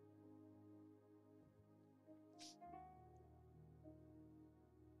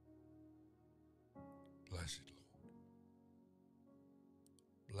 Blessed Lord.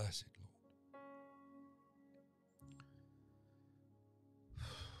 Blessed Lord.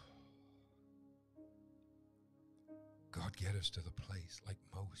 God, get us to the place like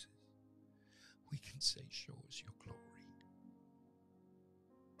Moses. We can say, show us your glory.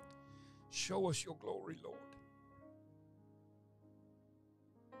 Show us your glory, Lord.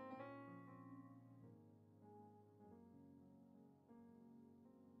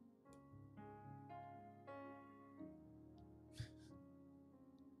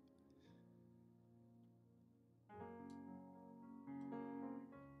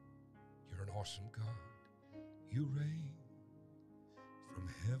 You're an awesome God. You reign from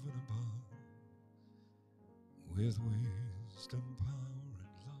heaven above with wisdom, power,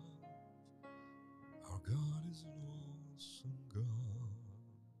 and love. Our God is an awesome God.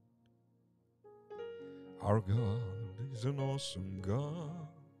 Our God is an awesome God.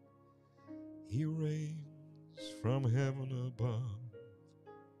 He reigns from heaven above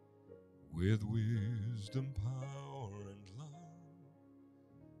with wisdom, power, and love.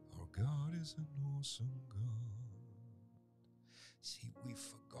 Our God is an awesome God. See, we've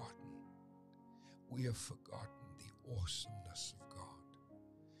forgotten. We have forgotten the awesomeness of God.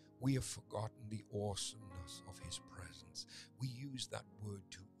 We have forgotten the awesomeness of His presence. We use that word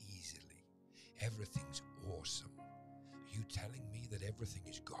too easily. Everything's awesome. Are you telling me that everything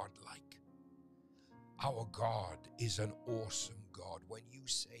is godlike? Our God is an awesome God. When you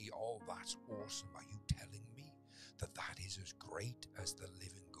say, oh, that's awesome, are you telling me that that is as great as the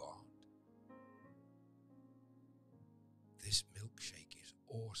living God? This milkshake is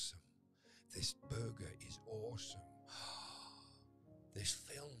awesome. This burger is awesome. This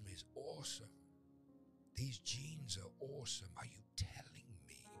film is awesome. These jeans are awesome. Are you telling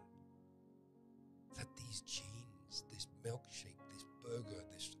me that these jeans, this milkshake, this burger,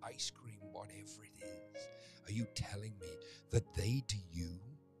 this ice cream, whatever it is, are you telling me that they to you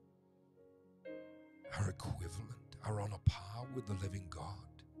are equivalent, are on a par with the living God?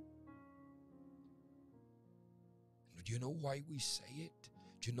 Do you know why we say it?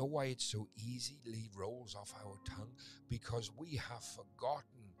 Do you know why it so easily rolls off our tongue? Because we have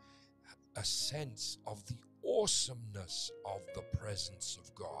forgotten a sense of the awesomeness of the presence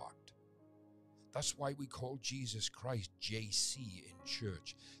of God. That's why we call Jesus Christ JC in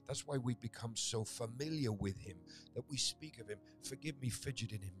church. That's why we become so familiar with Him that we speak of Him. Forgive me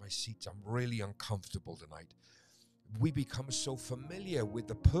fidgeting in my seats. I'm really uncomfortable tonight. We become so familiar with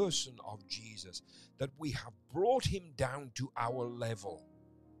the person of Jesus that we have brought Him down to our level.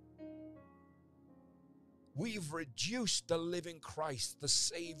 We've reduced the living Christ, the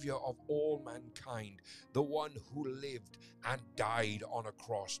Savior of all mankind, the one who lived and died on a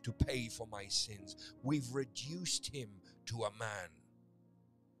cross to pay for my sins. We've reduced Him to a man.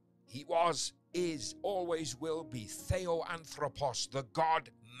 He was, is, always will be, Theoanthropos, the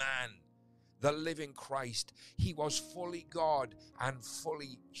God-man, the living Christ. He was fully God and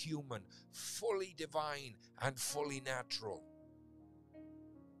fully human, fully divine and fully natural.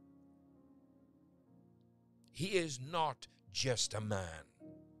 He is not just a man.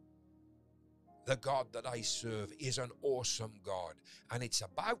 The God that I serve is an awesome God. And it's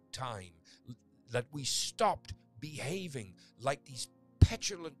about time that we stopped behaving like these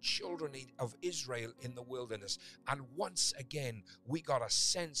petulant children of Israel in the wilderness. And once again, we got a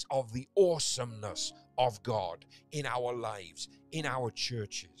sense of the awesomeness of God in our lives, in our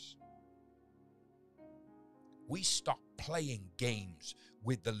churches. We stopped playing games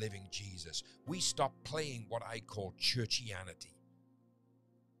with the living Jesus. We stopped playing what I call churchianity.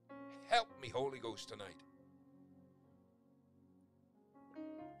 Help me, Holy Ghost, tonight.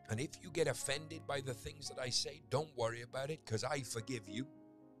 And if you get offended by the things that I say, don't worry about it, because I forgive you.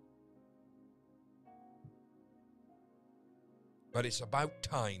 But it's about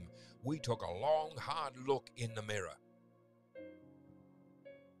time we took a long, hard look in the mirror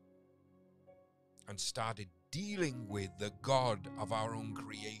and started dealing with the God of our own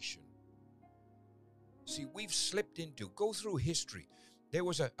creation. See, we've slipped into, go through history. There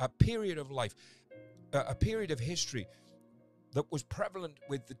was a period of life, a period of history that was prevalent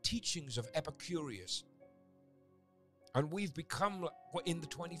with the teachings of Epicurus. And we've become, in the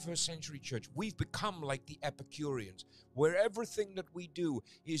 21st century church, we've become like the Epicureans, where everything that we do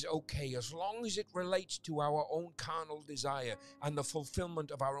is okay as long as it relates to our own carnal desire and the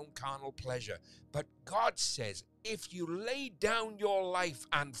fulfillment of our own carnal pleasure. But God says, if you lay down your life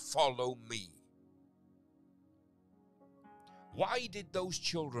and follow me. Why did those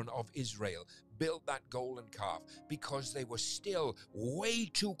children of Israel build that golden calf? Because they were still way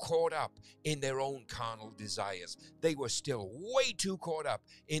too caught up in their own carnal desires. They were still way too caught up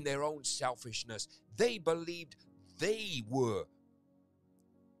in their own selfishness. They believed they were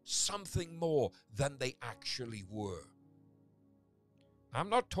something more than they actually were. I'm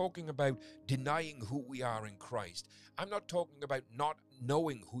not talking about denying who we are in Christ. I'm not talking about not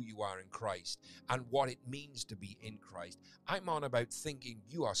knowing who you are in Christ and what it means to be in Christ. I'm on about thinking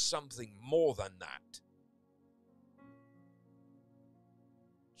you are something more than that.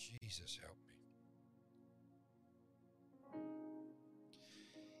 Jesus, help me.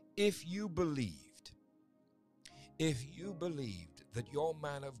 If you believed that your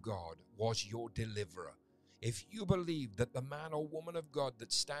man of God was your deliverer, if you believe that the man or woman of God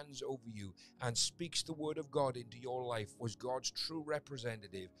that stands over you and speaks the word of God into your life was God's true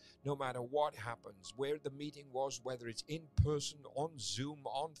representative, no matter what happens, where the meeting was, whether it's in person, on Zoom,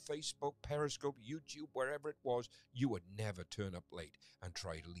 on Facebook, Periscope, YouTube, wherever it was, you would never turn up late and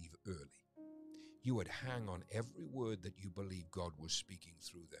try to leave early. You would hang on every word that you believe God was speaking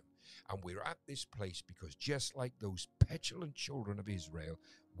through them. And we're at this place because just like those petulant children of Israel,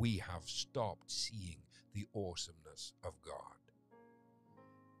 we have stopped seeing the awesomeness of God.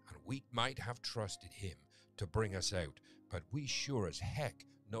 And we might have trusted him to bring us out, but we sure as heck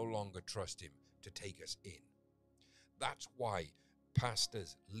no longer trust him to take us in. That's why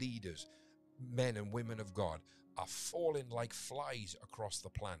pastors, leaders, men and women of God are falling like flies across the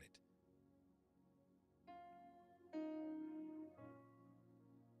planet.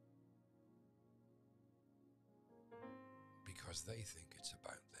 Because they think it's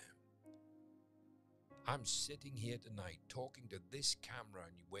about them. I'm sitting here tonight talking to this camera,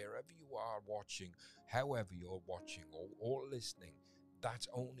 and wherever you are watching, however you're watching or listening, that's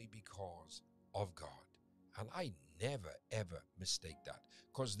only because of God. And I never, ever mistake that.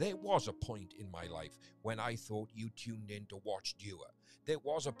 Because there was a point in my life when I thought you tuned in to watch Dewar. There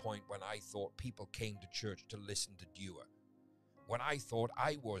was a point when I thought people came to church to listen to Dewar. When I thought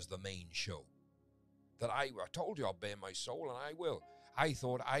I was the main show. That I told you I'll bare my soul, and I will. I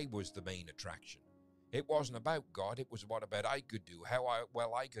thought I was the main attraction. It wasn't about God. It was what about I could do, how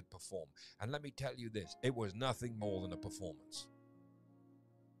well I could perform. And let me tell you this, it was nothing more than a performance.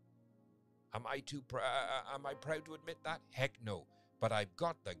 Am I proud to admit that? Heck no. But I've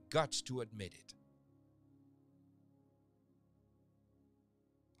got the guts to admit it.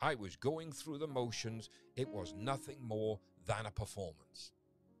 I was going through the motions. It was nothing more than a performance.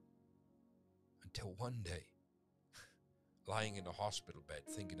 Until one day, lying in a hospital bed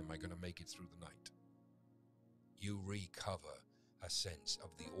thinking, am I going to make it through the night? You recover a sense of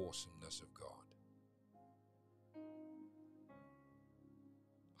the awesomeness of God.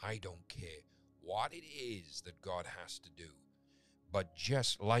 I don't care what it is that God has to do, but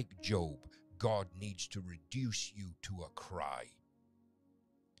just like Job, God needs to reduce you to a cry.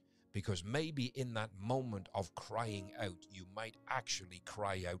 Because maybe in that moment of crying out, you might actually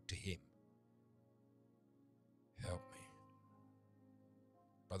cry out to him. Help me.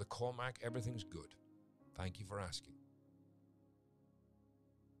 Brother Cormac, everything's good. Thank you for asking.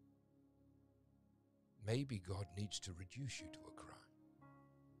 Maybe God needs to reduce you to a cry.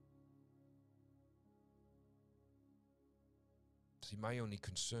 See, my only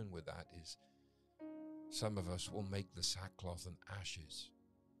concern with that is some of us will make the sackcloth and ashes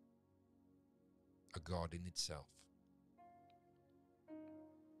a God in itself.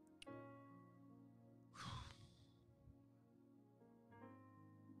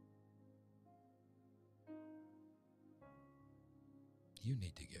 You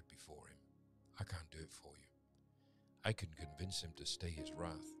need to get before him. I can't do it for you. I can convince him to stay his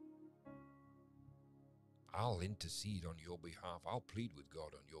wrath. I'll intercede on your behalf. I'll plead with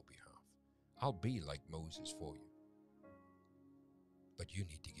God on your behalf. I'll be like Moses for you. But you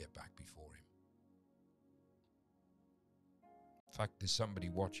need to get back before him. In fact, there's somebody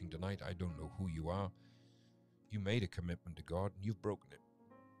watching tonight. I don't know who you are. You made a commitment to God and you've broken it.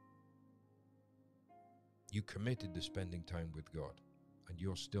 You committed to spending time with God and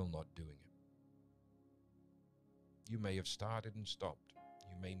you're still not doing it. You may have started and stopped.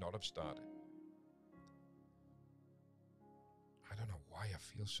 You may not have started. I don't know why I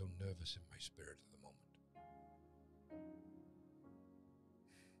feel so nervous in my spirit at the moment.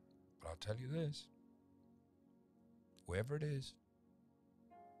 But I'll tell you this. Whoever it is,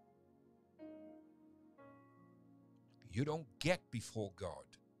 you don't get before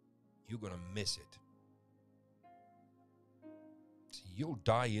God, you're going to miss it. See, you'll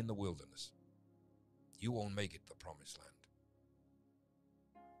die in the wilderness. You won't make it to the promised land.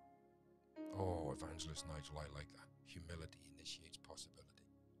 Oh, Evangelist Nigel, I like that. Humility initiates possibility.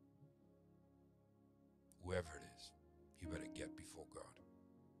 Whoever it is, you better get before God.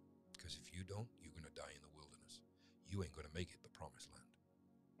 Because if you don't, you're going to die in the wilderness. You ain't going to make it to the promised land.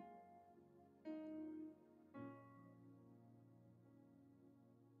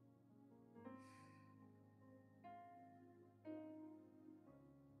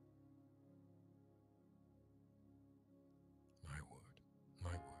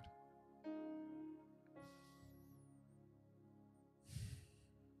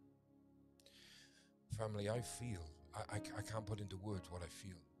 Family, I feel, I can't put into words what I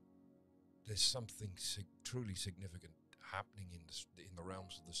feel. There's something truly significant happening in the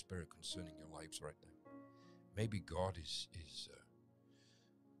realms of the Spirit concerning your lives right now. Maybe God is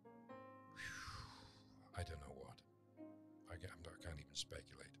I don't know what. I can't even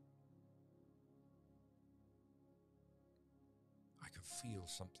speculate. I can feel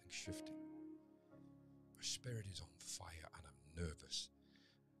something shifting. My spirit is on fire and I'm nervous.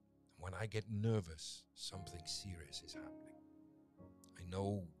 And when I get nervous, something serious is happening. I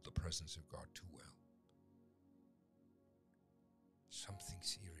know the presence of God too well. Something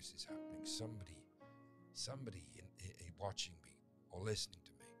serious is happening. Somebody watching me or listening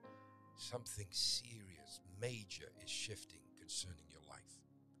to me, something serious, major is shifting concerning your life.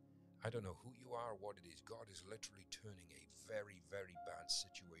 I don't know who you are, what it is. God is literally turning a very, very bad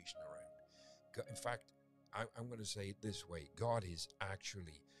situation around. In fact, I'm going to say it this way. God is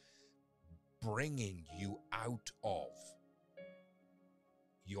actually bringing you out of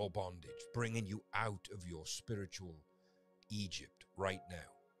your bondage, bringing you out of your spiritual Egypt right now.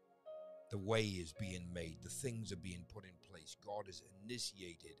 The way is being made. The things are being put in place. God has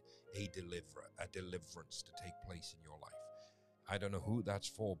initiated a deliverance to take place in your life. I don't know who that's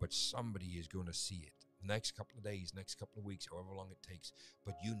for, but somebody is going to see it. Next couple of days, next couple of weeks, however long it takes.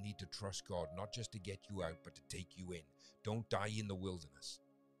 But you need to trust God, not just to get you out, but to take you in. Don't die in the wilderness.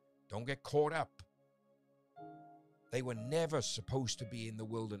 Don't get caught up. They were never supposed to be in the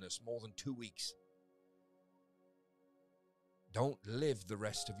wilderness more than 2 weeks. Don't live the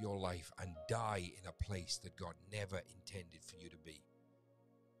rest of your life and die in a place that God never intended for you to be.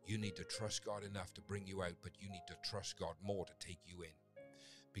 You need to trust God enough to bring you out, but you need to trust God more to take you in.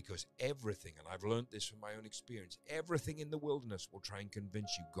 Because everything, and I've learned this from my own experience, everything in the wilderness will try and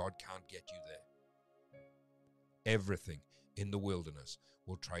convince you God can't get you there. Everything in the wilderness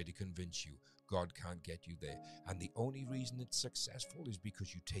will try to convince you God can't get you there. And the only reason it's successful is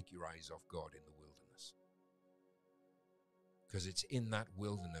because you take your eyes off God in the wilderness. Because it's in that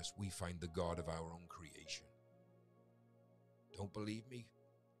wilderness we find the God of our own creation. Don't believe me?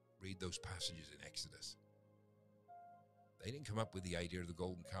 Read those passages in Exodus. They didn't come up with the idea of the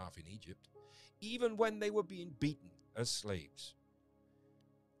golden calf in Egypt. Even when they were being beaten as slaves,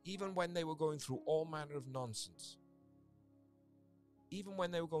 even when they were going through all manner of nonsense, even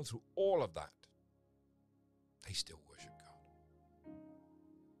when they were going through all of that, they still worship God.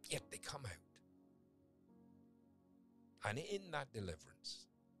 Yet they come out. And in that deliverance,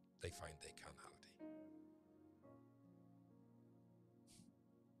 they find their carnality.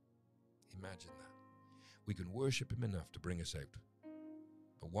 Imagine that. We can worship Him enough to bring us out.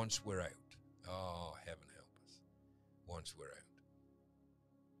 But once we're out, oh, heaven help us. Once we're out.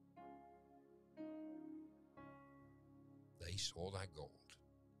 They saw that gold.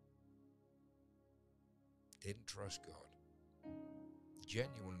 Didn't trust God.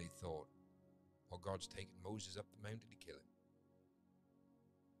 Genuinely thought, well, God's taken Moses up the mountain to kill him.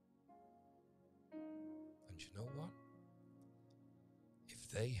 And you know what? If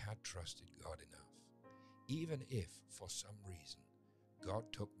they had trusted God enough, even if for some reason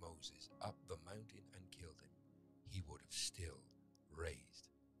God took Moses up the mountain and killed him, He would have still raised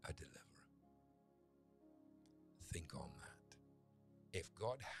a deliverer. Think on that. If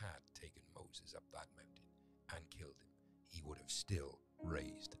God had taken Moses up that mountain and killed him, He would have still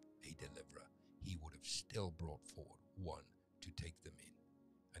raised a deliverer. He would have still brought forward one to take them in.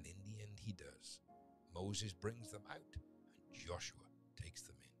 And in the end, He does. Moses brings them out and Joshua takes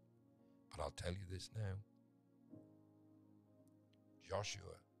them in. But I'll tell you this now.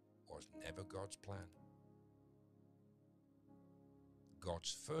 Joshua was never God's plan.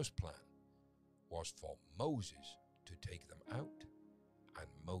 God's first plan was for Moses to take them out and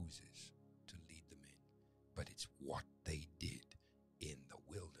Moses to lead them in. But it's what they did in the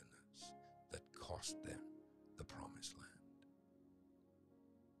wilderness that cost them the promised land.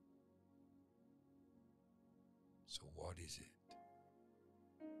 So what is it?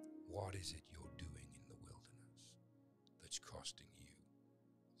 What is it you're doing in the wilderness that's costing you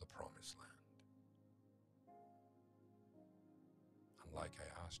the promised land? And like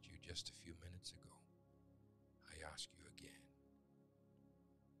I asked you just a few minutes ago, I ask you again,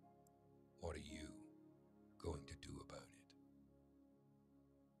 what are you going to do about it?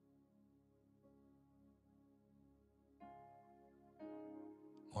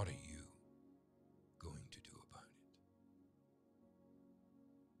 What are you going to do about it?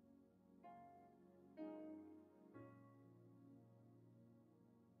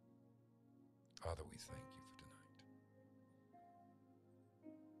 Father, we thank you for tonight.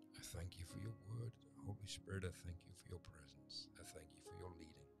 I thank you for your word. Holy Spirit, I thank you for your presence. I thank you for your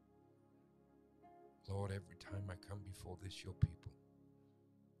leading. Lord, every time I come before this, your people,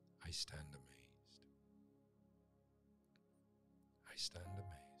 I stand amazed. I stand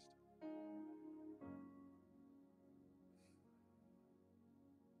amazed.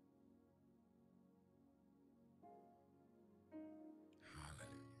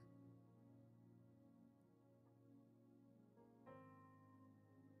 Hallelujah.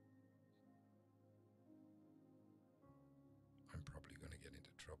 I'm probably going to get into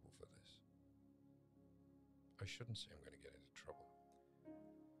trouble for this. I shouldn't say I'm going to get into trouble.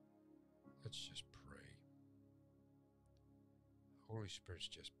 Let's just pray. The Holy Spirit's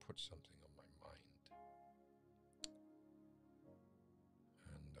just put something on my mind.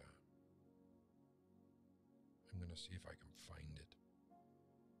 And I'm going to see if I can find it.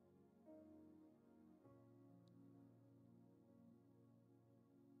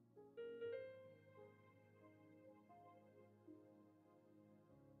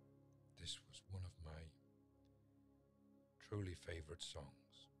 This was one of my truly favorite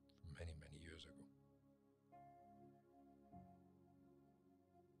songs from many, many years ago.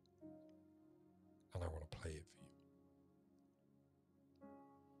 And I want to play it for you.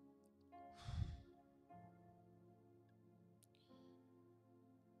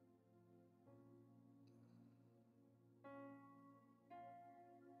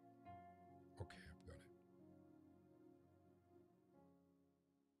 Okay, I've got it.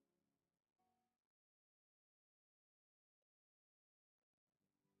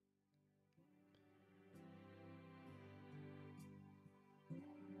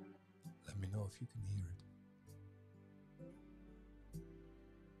 Let me know if you can hear it.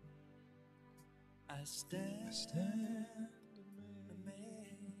 I stand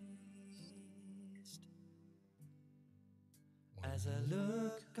amazed as I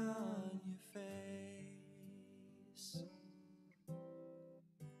look on your face.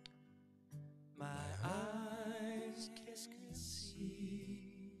 My eyes can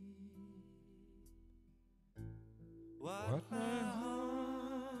see what my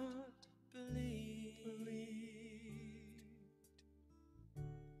heart believed.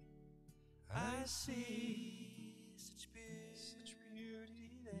 I see such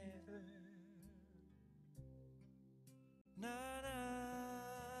beauty there. None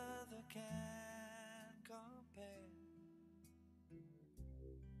other can compare.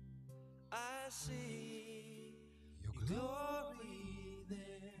 I see your glory there.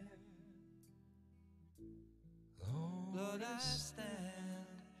 Lord, I stand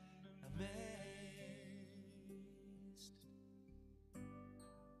amazed.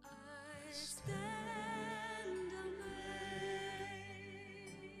 I stand amazed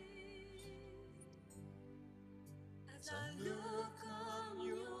as I look on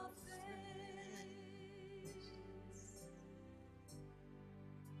your face.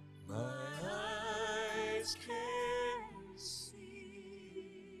 My eyes can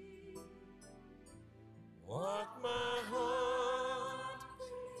see what my heart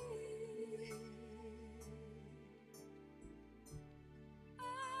believes.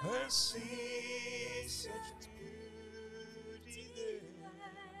 I see such beauty there.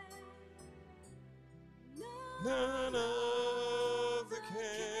 None other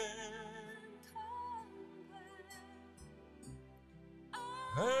can compare.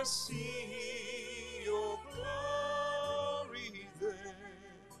 I see your glory there.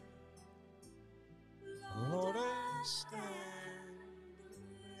 Lord, I stand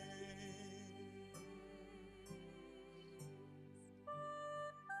amazed.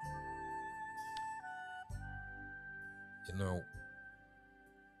 You know,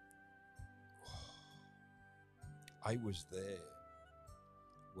 I was there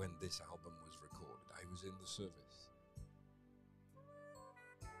when this album was recorded. I was in the service.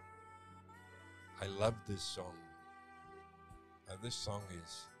 I love this song. This song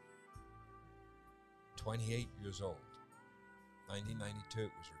is 28 years old. 1992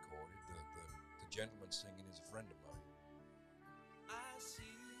 it was recorded. The gentleman singing is a friend of mine. I see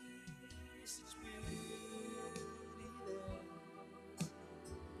such beauty there.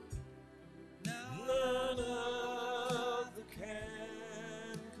 None other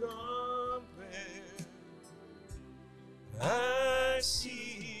can compare. I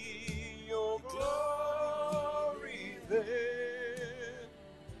see your glory there.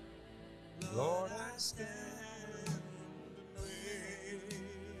 Lord, I stand amazed.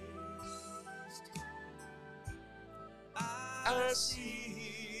 I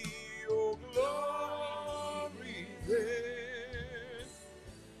see your glory there.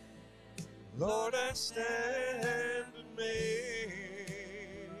 Lord, I stand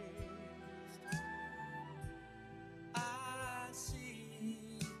amazed. I see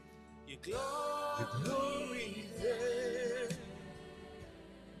your glory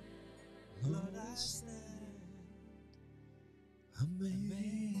I stand amazed.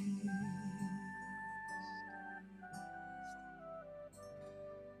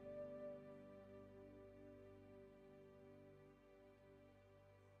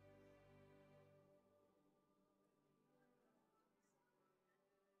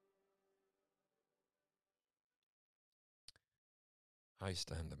 I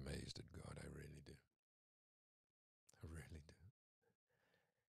stand amazed at God, I really do. I really do.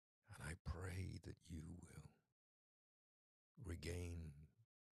 And I pray that you will regain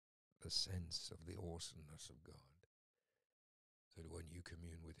the sense of the awesomeness of God, that when you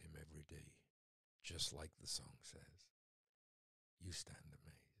commune with him every day, just like the song says, you stand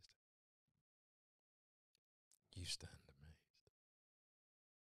amazed. You stand amazed.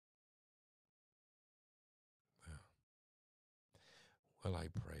 Well, I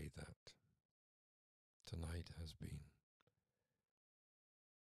pray that tonight has been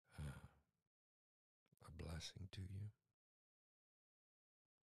a blessing to you.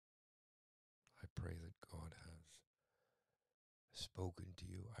 I pray that God has spoken to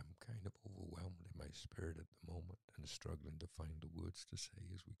you. I'm kind of overwhelmed in my spirit at the moment and struggling to find the words to say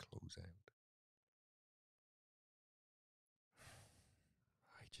as we close out.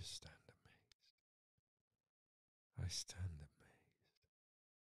 I just stand amazed. I stand amazed.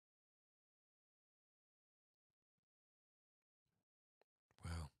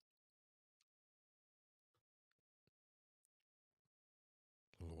 Well,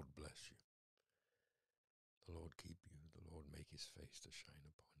 the Lord bless you. The Lord keep you. The Lord make his face to shine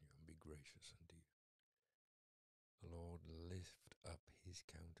upon you and be gracious unto you. The Lord lift up his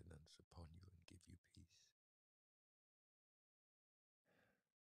countenance upon you and give you peace.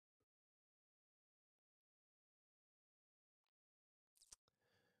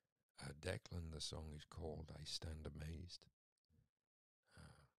 Declan, the song is called I Stand Amazed.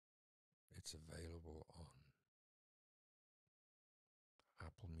 It's available on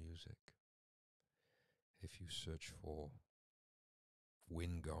Apple Music. If you search for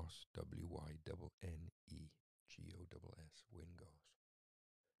Wyngoss, Wynnegos, Wyngoss.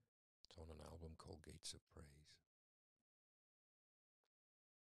 It's on an album called Gates of Praise.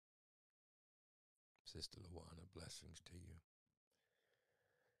 Sister Luana, blessings to you.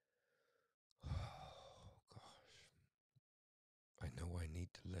 Oh, gosh. I know I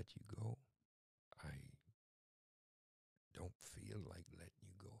need to let you go. I don't feel like letting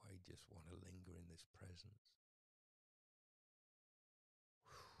you go. I just want to linger in this presence.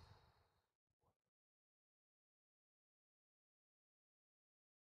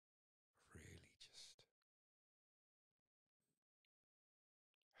 Really just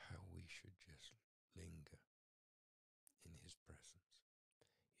how we should just linger in his presence.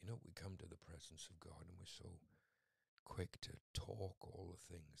 You know, we come to the presence of God and we're so quick to talk all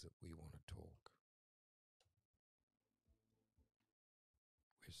the things that we want to talk.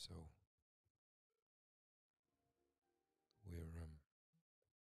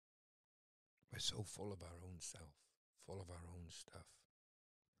 We're so full of our own self, full of our own stuff.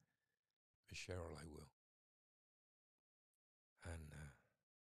 Miss Cheryl, I will. And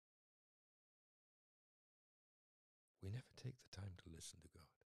we never take the time to listen to God.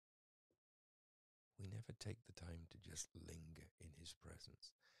 We never take the time to just linger in his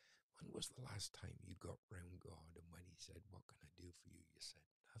presence. When was the last time you got round God and when he said, what can I do for you? You said,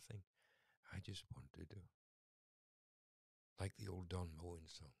 nothing. I just want to do. Like the old Don Moen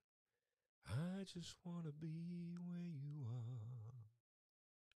song. I just want to be where you are,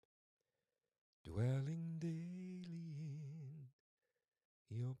 dwelling daily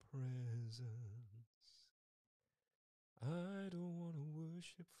in your presence. I don't want to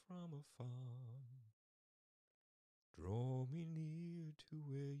worship from afar. Draw me near to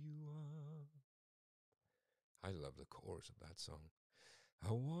where you are. I love the chorus of that song.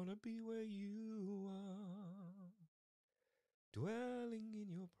 I want to be where you are, dwelling in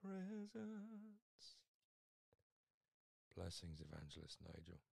your presence. Blessings, Evangelist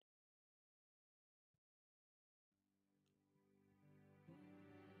Nigel.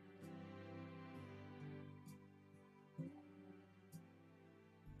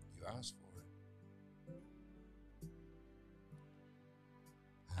 You asked for it.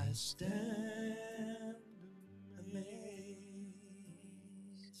 I stand amazed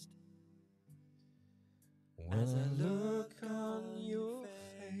as I look on your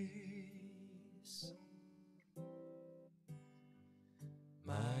face.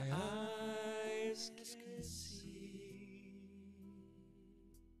 My eyes can see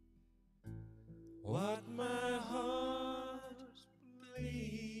what my heart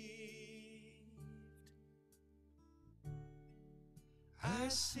believed. I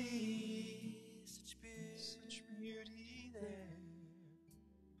see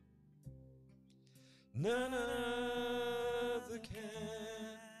none other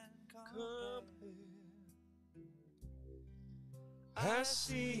can compare. I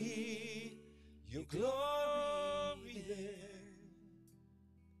see your glory there.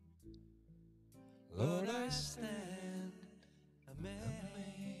 Lord, I stand amazed.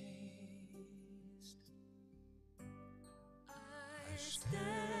 I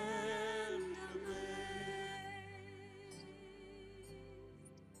stand amazed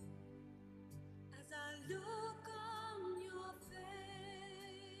as I look on your face.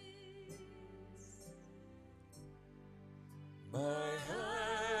 My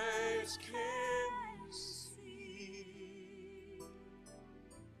eyes can see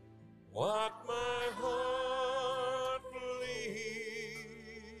what my heart believes.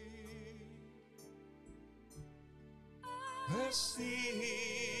 I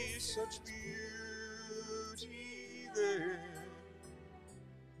see such beauty there,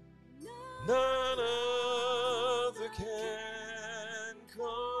 none other can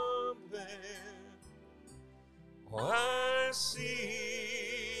compare. I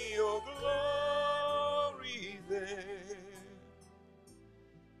see your glory there.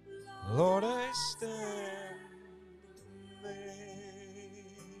 Lord, I stand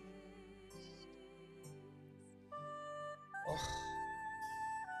amazed. Oh.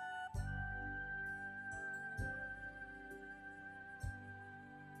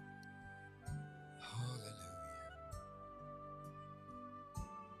 Hallelujah.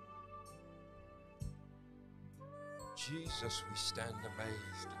 Jesus, we stand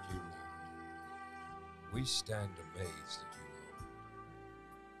amazed at you, Lord. We stand amazed at you, Lord.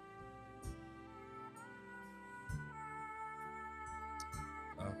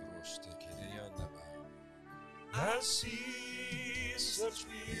 I see such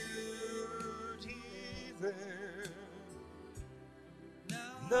beauty there,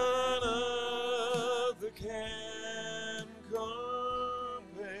 none other can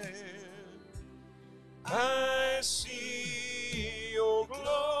compare. I see your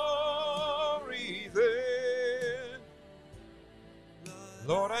glory there.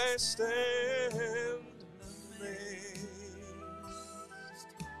 Lord, I stand amazed.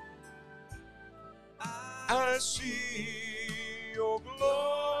 I see your glory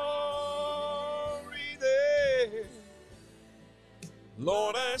there.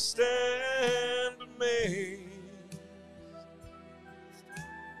 Lord, I stand amazed.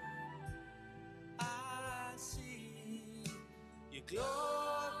 I see your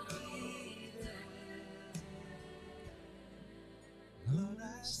glory there. Lord,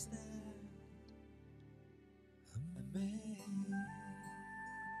 I stand amazed.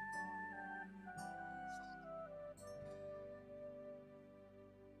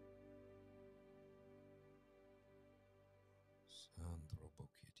 Sandro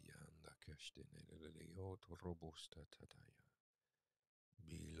Bokitianda Kashtinelioto Robusta Tataya.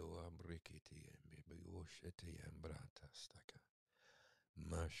 Bilo Ambrikiti and Bibusheti Ambrata Staka.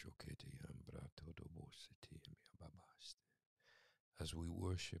 Mashoketi Ambrato Dobositi and Babaste. As we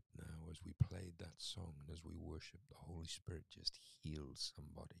worship now, as we played that song, and as we worship, the Holy Spirit just heals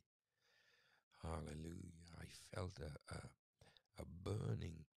somebody. Hallelujah. I felt a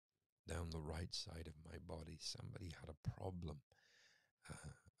burning down the right side of my body. Somebody had a problem,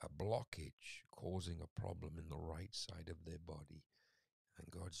 a blockage causing a problem in the right side of their body. And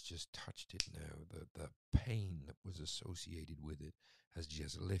God's just touched it now. The pain that was associated with it has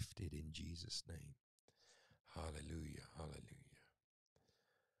just lifted in Jesus' name. Hallelujah, hallelujah,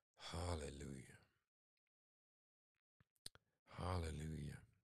 hallelujah, hallelujah.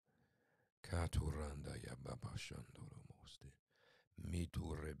 Katuranda ya baba shandoro moste.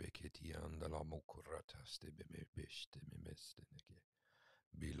 Mitu rebeketi andala mokurataste bemebeste memeste neke.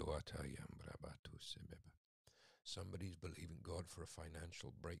 Biloata yambrabatu semeba. Somebody's believing God for a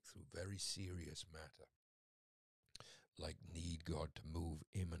financial breakthrough, very serious matter. Like need God to move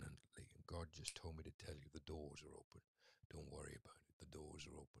imminently. And God just told me to tell you the doors are open. Don't worry about it. The doors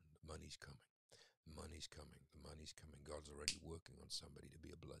are open. The money's coming. The money's coming. The money's coming. God's already working on somebody to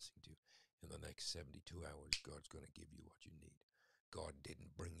be a blessing to you. In the next 72 hours, God's going to give you what you need. God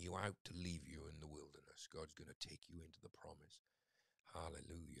didn't bring you out to leave you in the wilderness. God's going to take you into the promise.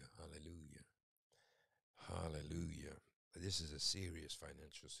 Hallelujah. Hallelujah. Hallelujah. This is a serious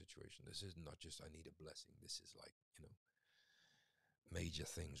financial situation. This is not just I need a blessing. This is like, major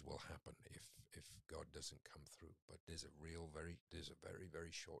things will happen if God doesn't come through. But there's a very,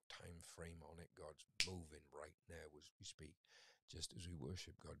 very short time frame on it. God's moving right now as we speak. Just as we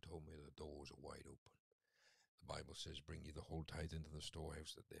worship, God told me the doors are wide open. The Bible says, bring ye the whole tithe into the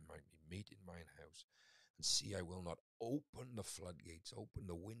storehouse, that there might be meat in mine house. And see, I will not open the floodgates, open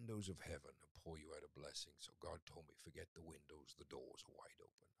the windows of heaven and pour you out a blessing. So God told me, forget the windows, the doors are wide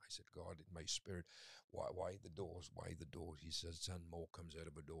open. I said, God, in my spirit, why the doors? Why the doors? He says, son, more comes out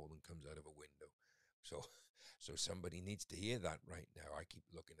of a door than comes out of a window. So somebody needs to hear that right now. I keep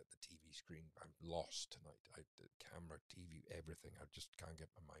looking at the TV screen. I'm lost tonight. The camera, TV, everything. I just can't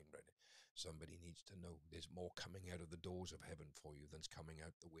get my mind right. Somebody needs to know there's more coming out of the doors of heaven for you than's coming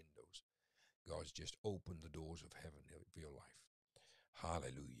out the windows. God's just opened the doors of heaven for your life.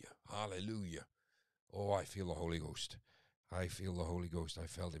 Hallelujah. Hallelujah. Oh, I feel the Holy Ghost. I feel the Holy Ghost. I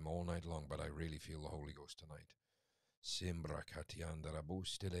felt him all night long, but I really feel the Holy Ghost tonight. Simbra katiandara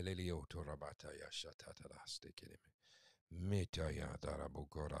bustelelelio torabataya shatatarastekeleme. Metaya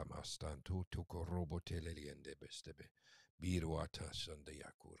darabukora mastantu tukoroboteleliende bestebe. Biruata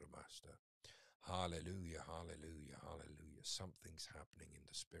sandayakura master. Hallelujah, hallelujah, hallelujah. Something's happening in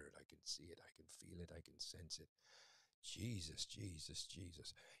the spirit. I can see it, I can feel it, I can sense it. Jesus, Jesus,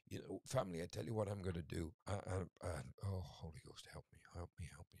 Jesus. You know, family, I tell you what I'm going to do. Oh, Holy Ghost, help me, help me,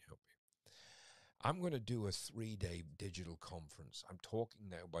 help me, help me. I'm going to do a 3-day digital conference. I'm talking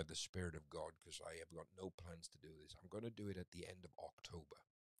now by the Spirit of God because I have got no plans to do this. I'm going to do it at the end of October.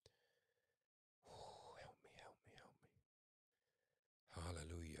 Help me, help me, help me.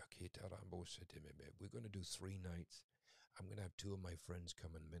 Hallelujah. We're going to do 3 nights. I'm going to have 2 of my friends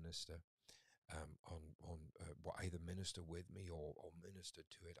come and minister. Either minister with me or minister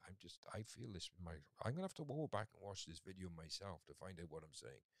to it. I feel this in I'm going to have to go back and watch this video myself to find out what I'm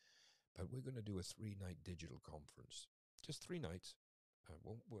saying. But we're going to do a 3-night digital conference. Just 3 nights.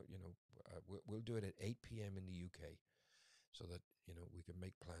 We'll do it at 8 p.m. in the UK so that, we can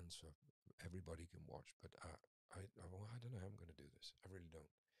make plans so everybody can watch. But I don't know how I'm going to do this. I really don't.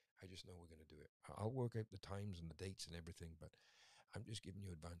 I just know we're going to do it. I'll work out the times and the dates and everything, but I'm just giving you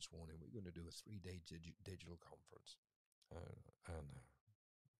advance warning. We're going to do a 3-day digital conference.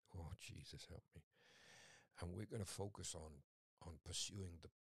 Oh, Jesus, help me. And we're going to focus on pursuing the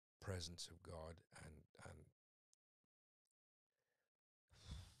presence of God and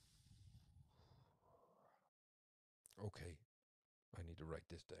okay, I need to write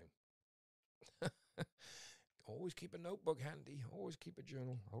this down. Always keep a notebook handy. Always keep a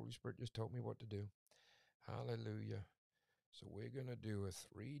journal. Holy Spirit just told me what to do. Hallelujah. So we're going to do a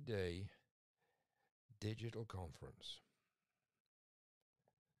 3-day digital conference.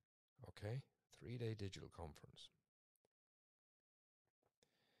 Okay? 3-day digital conference.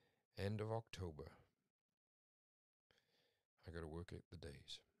 End of October. I got to work out the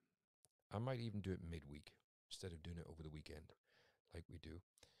days. I might even do it midweek instead of doing it over the weekend like we do.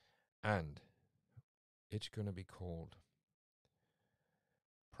 And it's going to be called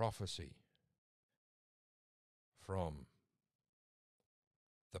Prophecy from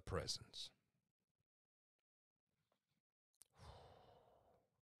the Presence.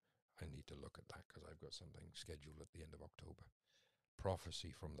 I need to look at that because I've got something scheduled at the end of October.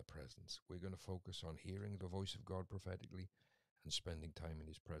 Prophecy from the Presence. We're going to focus on hearing the voice of God prophetically and spending time in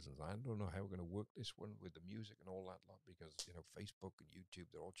his presence. I don't know how we're going to work this one with the music and all that lot because, Facebook and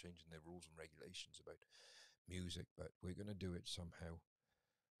YouTube, they're all changing their rules and regulations about music, but we're going to do it somehow.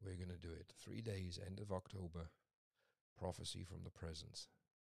 We're going to do it. 3 days, end of October, Prophecy from the Presence.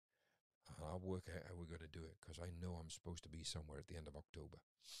 And I'll work out how we're going to do it because I know I'm supposed to be somewhere at the end of October.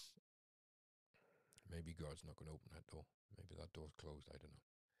 Maybe God's not going to open that door. Maybe that door's closed. I don't know.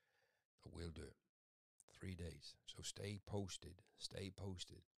 But we'll do it. 3 days. So stay posted. Stay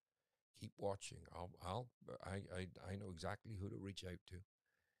posted. Keep watching. I know exactly who to reach out to.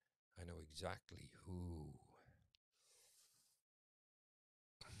 I know exactly who.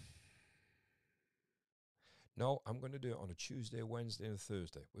 No, I'm going to do it on a Tuesday, Wednesday, and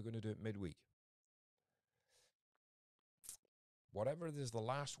Thursday. We're going to do it midweek. Whatever it is, the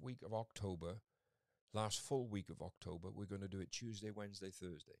last week of October, last full week of October, we're going to do it Tuesday, Wednesday,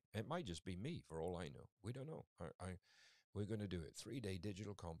 Thursday. It might just be me, for all I know. We don't know. We're going to do it. 3-day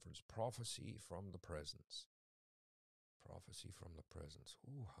digital conference, Prophecy from the Presence. Prophecy from the Presence.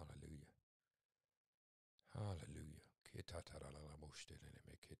 Ooh, hallelujah. Hallelujah.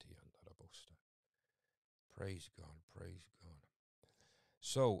 Praise God. Praise God.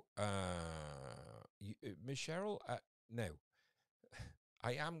 So, Miss Cheryl, now,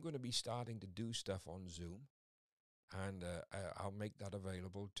 I am going to be starting to do stuff on Zoom, and I'll make that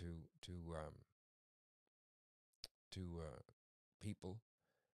available to people.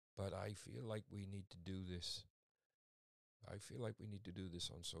 But I feel like we need to do this. I feel like we need to do this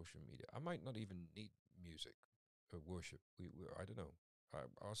on social media. I might not even need music or worship. I don't know.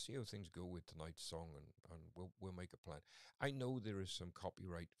 I'll see how things go with tonight's song, and we'll make a plan. I know there is some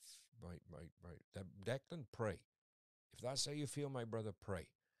copyright Declan, pray. If that's how you feel, my brother, pray.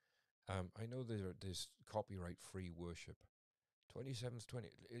 I know there's copyright-free worship. 27th, 20.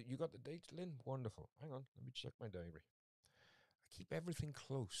 You got the dates, Lynn? Wonderful. Hang on, let me check my diary. I keep everything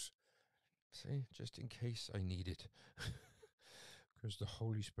close. See, just in case I need it. Because the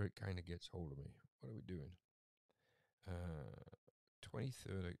Holy Spirit kind of gets hold of me. What are we doing?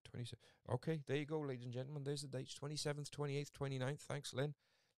 23rd, 27th. Okay, there you go, ladies and gentlemen. There's the dates. 27th, 28th, 29th. Thanks, Lynn.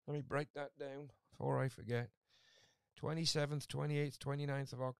 Let me break that down before I forget. 27th, 28th,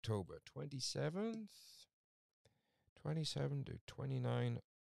 29th of October. 27th, 27 to 29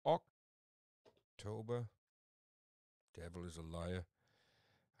 October. Devil is a liar.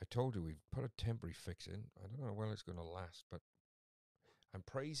 I told you we've put a temporary fix in. I don't know how well it's going to last, but I'm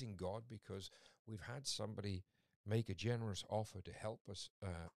praising God because we've had somebody make a generous offer to help us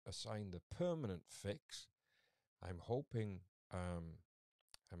assign the permanent fix. I'm hoping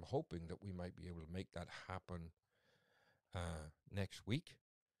that we might be able to make that happen next week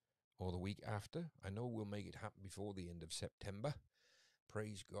or the week after. I know we'll make it happen before the end of September.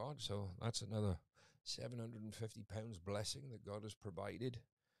 Praise God. So that's another £750 blessing that God has provided.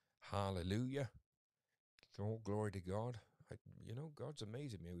 Hallelujah. Oh, glory to God. God's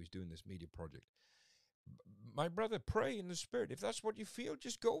amazing me how he's doing this media project. My brother, pray in the Spirit. If that's what you feel,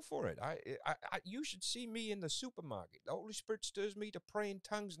 just go for it. You should see me in the supermarket. The Holy Spirit stirs me to pray in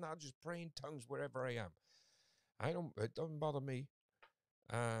tongues, and I'll just pray in tongues wherever I am. It doesn't bother me.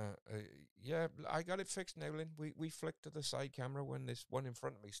 Yeah, I got it fixed now, Lynn. We flick to the side camera when this one in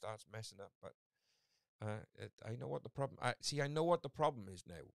front of me starts messing up, but I know what the problem. I know what the problem is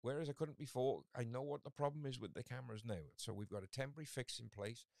now. Whereas I couldn't before, I know what the problem is with the cameras now. So we've got a temporary fix in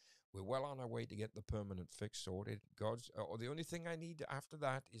place. We're well on our way to get the permanent fix sorted. The only thing I need after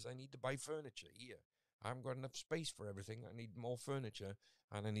that is I need to buy furniture here. I haven't got enough space for everything. I need more furniture,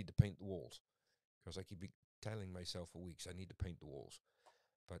 and I need to paint the walls because I keep telling myself for weeks I need to paint the walls.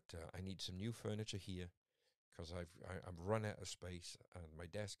 But I need some new furniture here. Because I've run out of space and my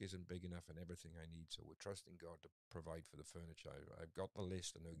desk isn't big enough and everything I need. So we're trusting God to provide for the furniture. I've got the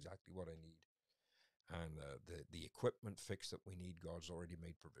list and know exactly what I need. And the equipment fix that we need, God's already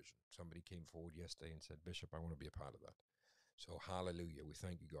made provision. Somebody came forward yesterday and said, Bishop, I want to be a part of that. So hallelujah. We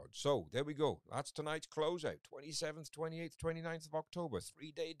thank you, God. So there we go. That's tonight's closeout. 27th, 28th, 29th of October.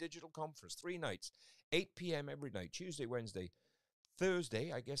 3-day digital conference. 3 nights. 8 p.m. every night. Tuesday, Wednesday,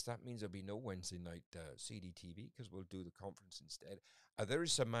 Thursday, I guess that means there'll be no Wednesday night CDTV because we'll do the conference instead. There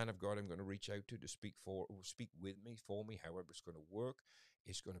is some man of God I'm going to reach out to speak with me, for me, however it's going to work.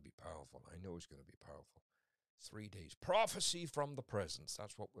 It's going to be powerful. I know it's going to be powerful. 3 days. Prophecy from the presence.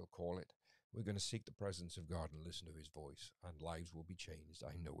 That's what we'll call it. We're going to seek the presence of God and listen to his voice, and lives will be changed.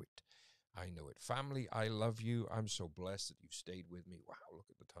 I know it. I know it. Family, I love you. I'm so blessed that you've stayed with me. Wow,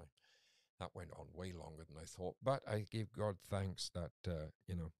 look at the time. That went on way longer than I thought. But I give God thanks that,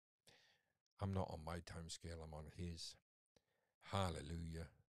 I'm not on my time scale. I'm on his. Hallelujah.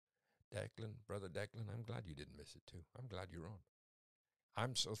 Brother Declan, I'm glad you didn't miss it too. I'm glad you're on.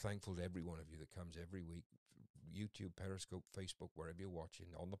 I'm so thankful to every one of you that comes every week. YouTube, Periscope, Facebook, wherever you're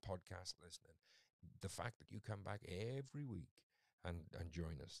watching, on the podcast listening. The fact that you come back every week and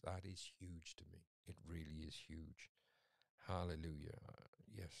join us, that is huge to me. It really is huge. Hallelujah.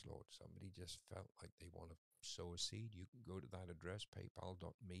 Yes, Lord. Somebody just felt like they want to sow a seed. You can go to that address,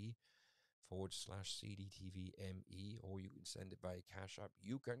 paypal.me/CDTVME, or you can send it by Cash App.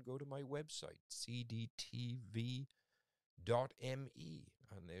 You can go to my website, CDTV.me, and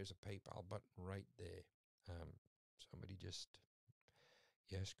there's a PayPal button right there. Somebody just,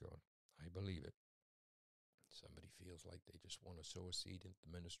 yes, God, I believe it. Somebody feels like they just want to sow a seed into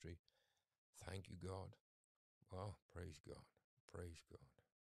the ministry. Thank you, God. Well, praise God. Praise God.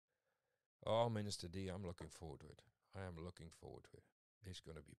 Oh, Minister D, I'm looking forward to it. I am looking forward to it. It's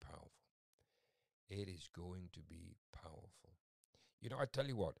going to be powerful. It is going to be powerful. I tell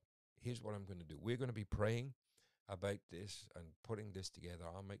you what, here's what I'm going to do. We're going to be praying about this and putting this together.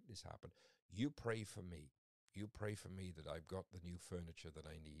 I'll make this happen. You pray for me. You pray for me that I've got the new furniture that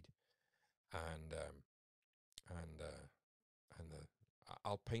I need. And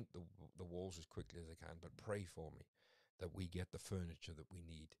I'll paint the walls as quickly as I can, but pray for me that we get the furniture that we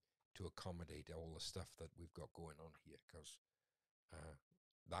need to accommodate all the stuff that we've got going on here, because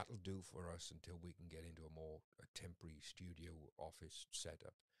that'll do for us until we can get into a temporary studio office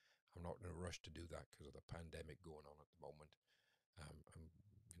setup. I'm not in a rush to do that because of the pandemic going on at the moment.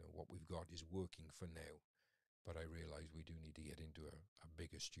 What we've got is working for now, but I realize we do need to get into a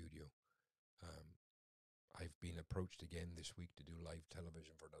bigger studio. I've been approached again this week to do live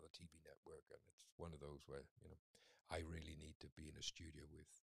television for another TV network, and it's one of those where, I really need to be in a studio with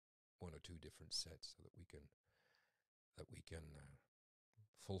one or two different sets so that we can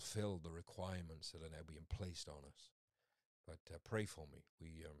fulfill the requirements that are now being placed on us. But pray for me.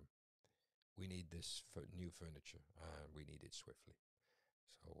 We need this new furniture, and we need it swiftly.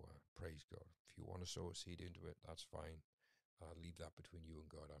 So praise God. If you want to sow a seed into it, that's fine. Leave that between you and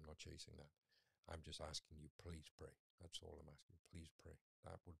God. I'm not chasing that. I'm just asking you, please pray. That's all I'm asking. Please pray.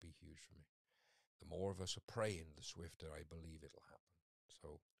 That would be huge for me. The more of us are praying, the swifter I believe it'll happen.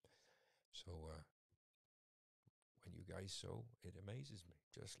 So when you guys sow, it amazes me.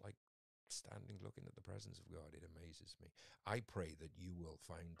 Just like standing looking at the presence of God, it amazes me. I pray that you will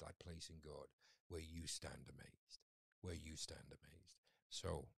find that place in God where you stand amazed. Where you stand amazed.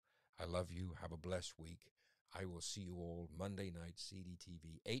 So I love you. Have a blessed week. I will see you all Monday night,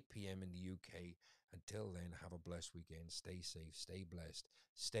 CDTV, 8 p.m. in the UK. Until then, have a blessed weekend. Stay safe. Stay blessed.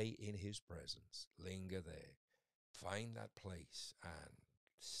 Stay in his presence. Linger there. Find that place and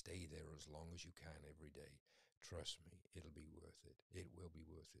stay there as long as you can every day. Trust me, it'll be worth it. It will be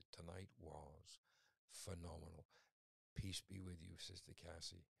worth it. Tonight was phenomenal. Peace be with you, Sister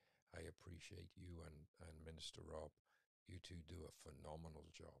Cassie. I appreciate you and Minister Rob. You two do a phenomenal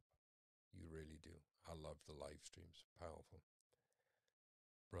job. You really do. I love the live streams. Powerful.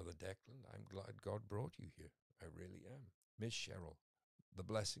 Brother Declan, I'm glad God brought you here. I really am. Miss Cheryl, the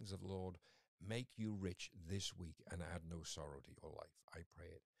blessings of the Lord make you rich this week and add no sorrow to your life. I pray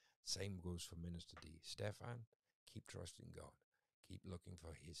it. Same goes for Minister D. Stefan, keep trusting God. Keep looking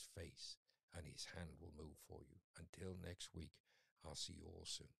for his face, and his hand will move for you. Until next week, I'll see you all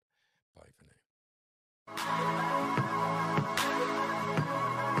soon. Bye for now.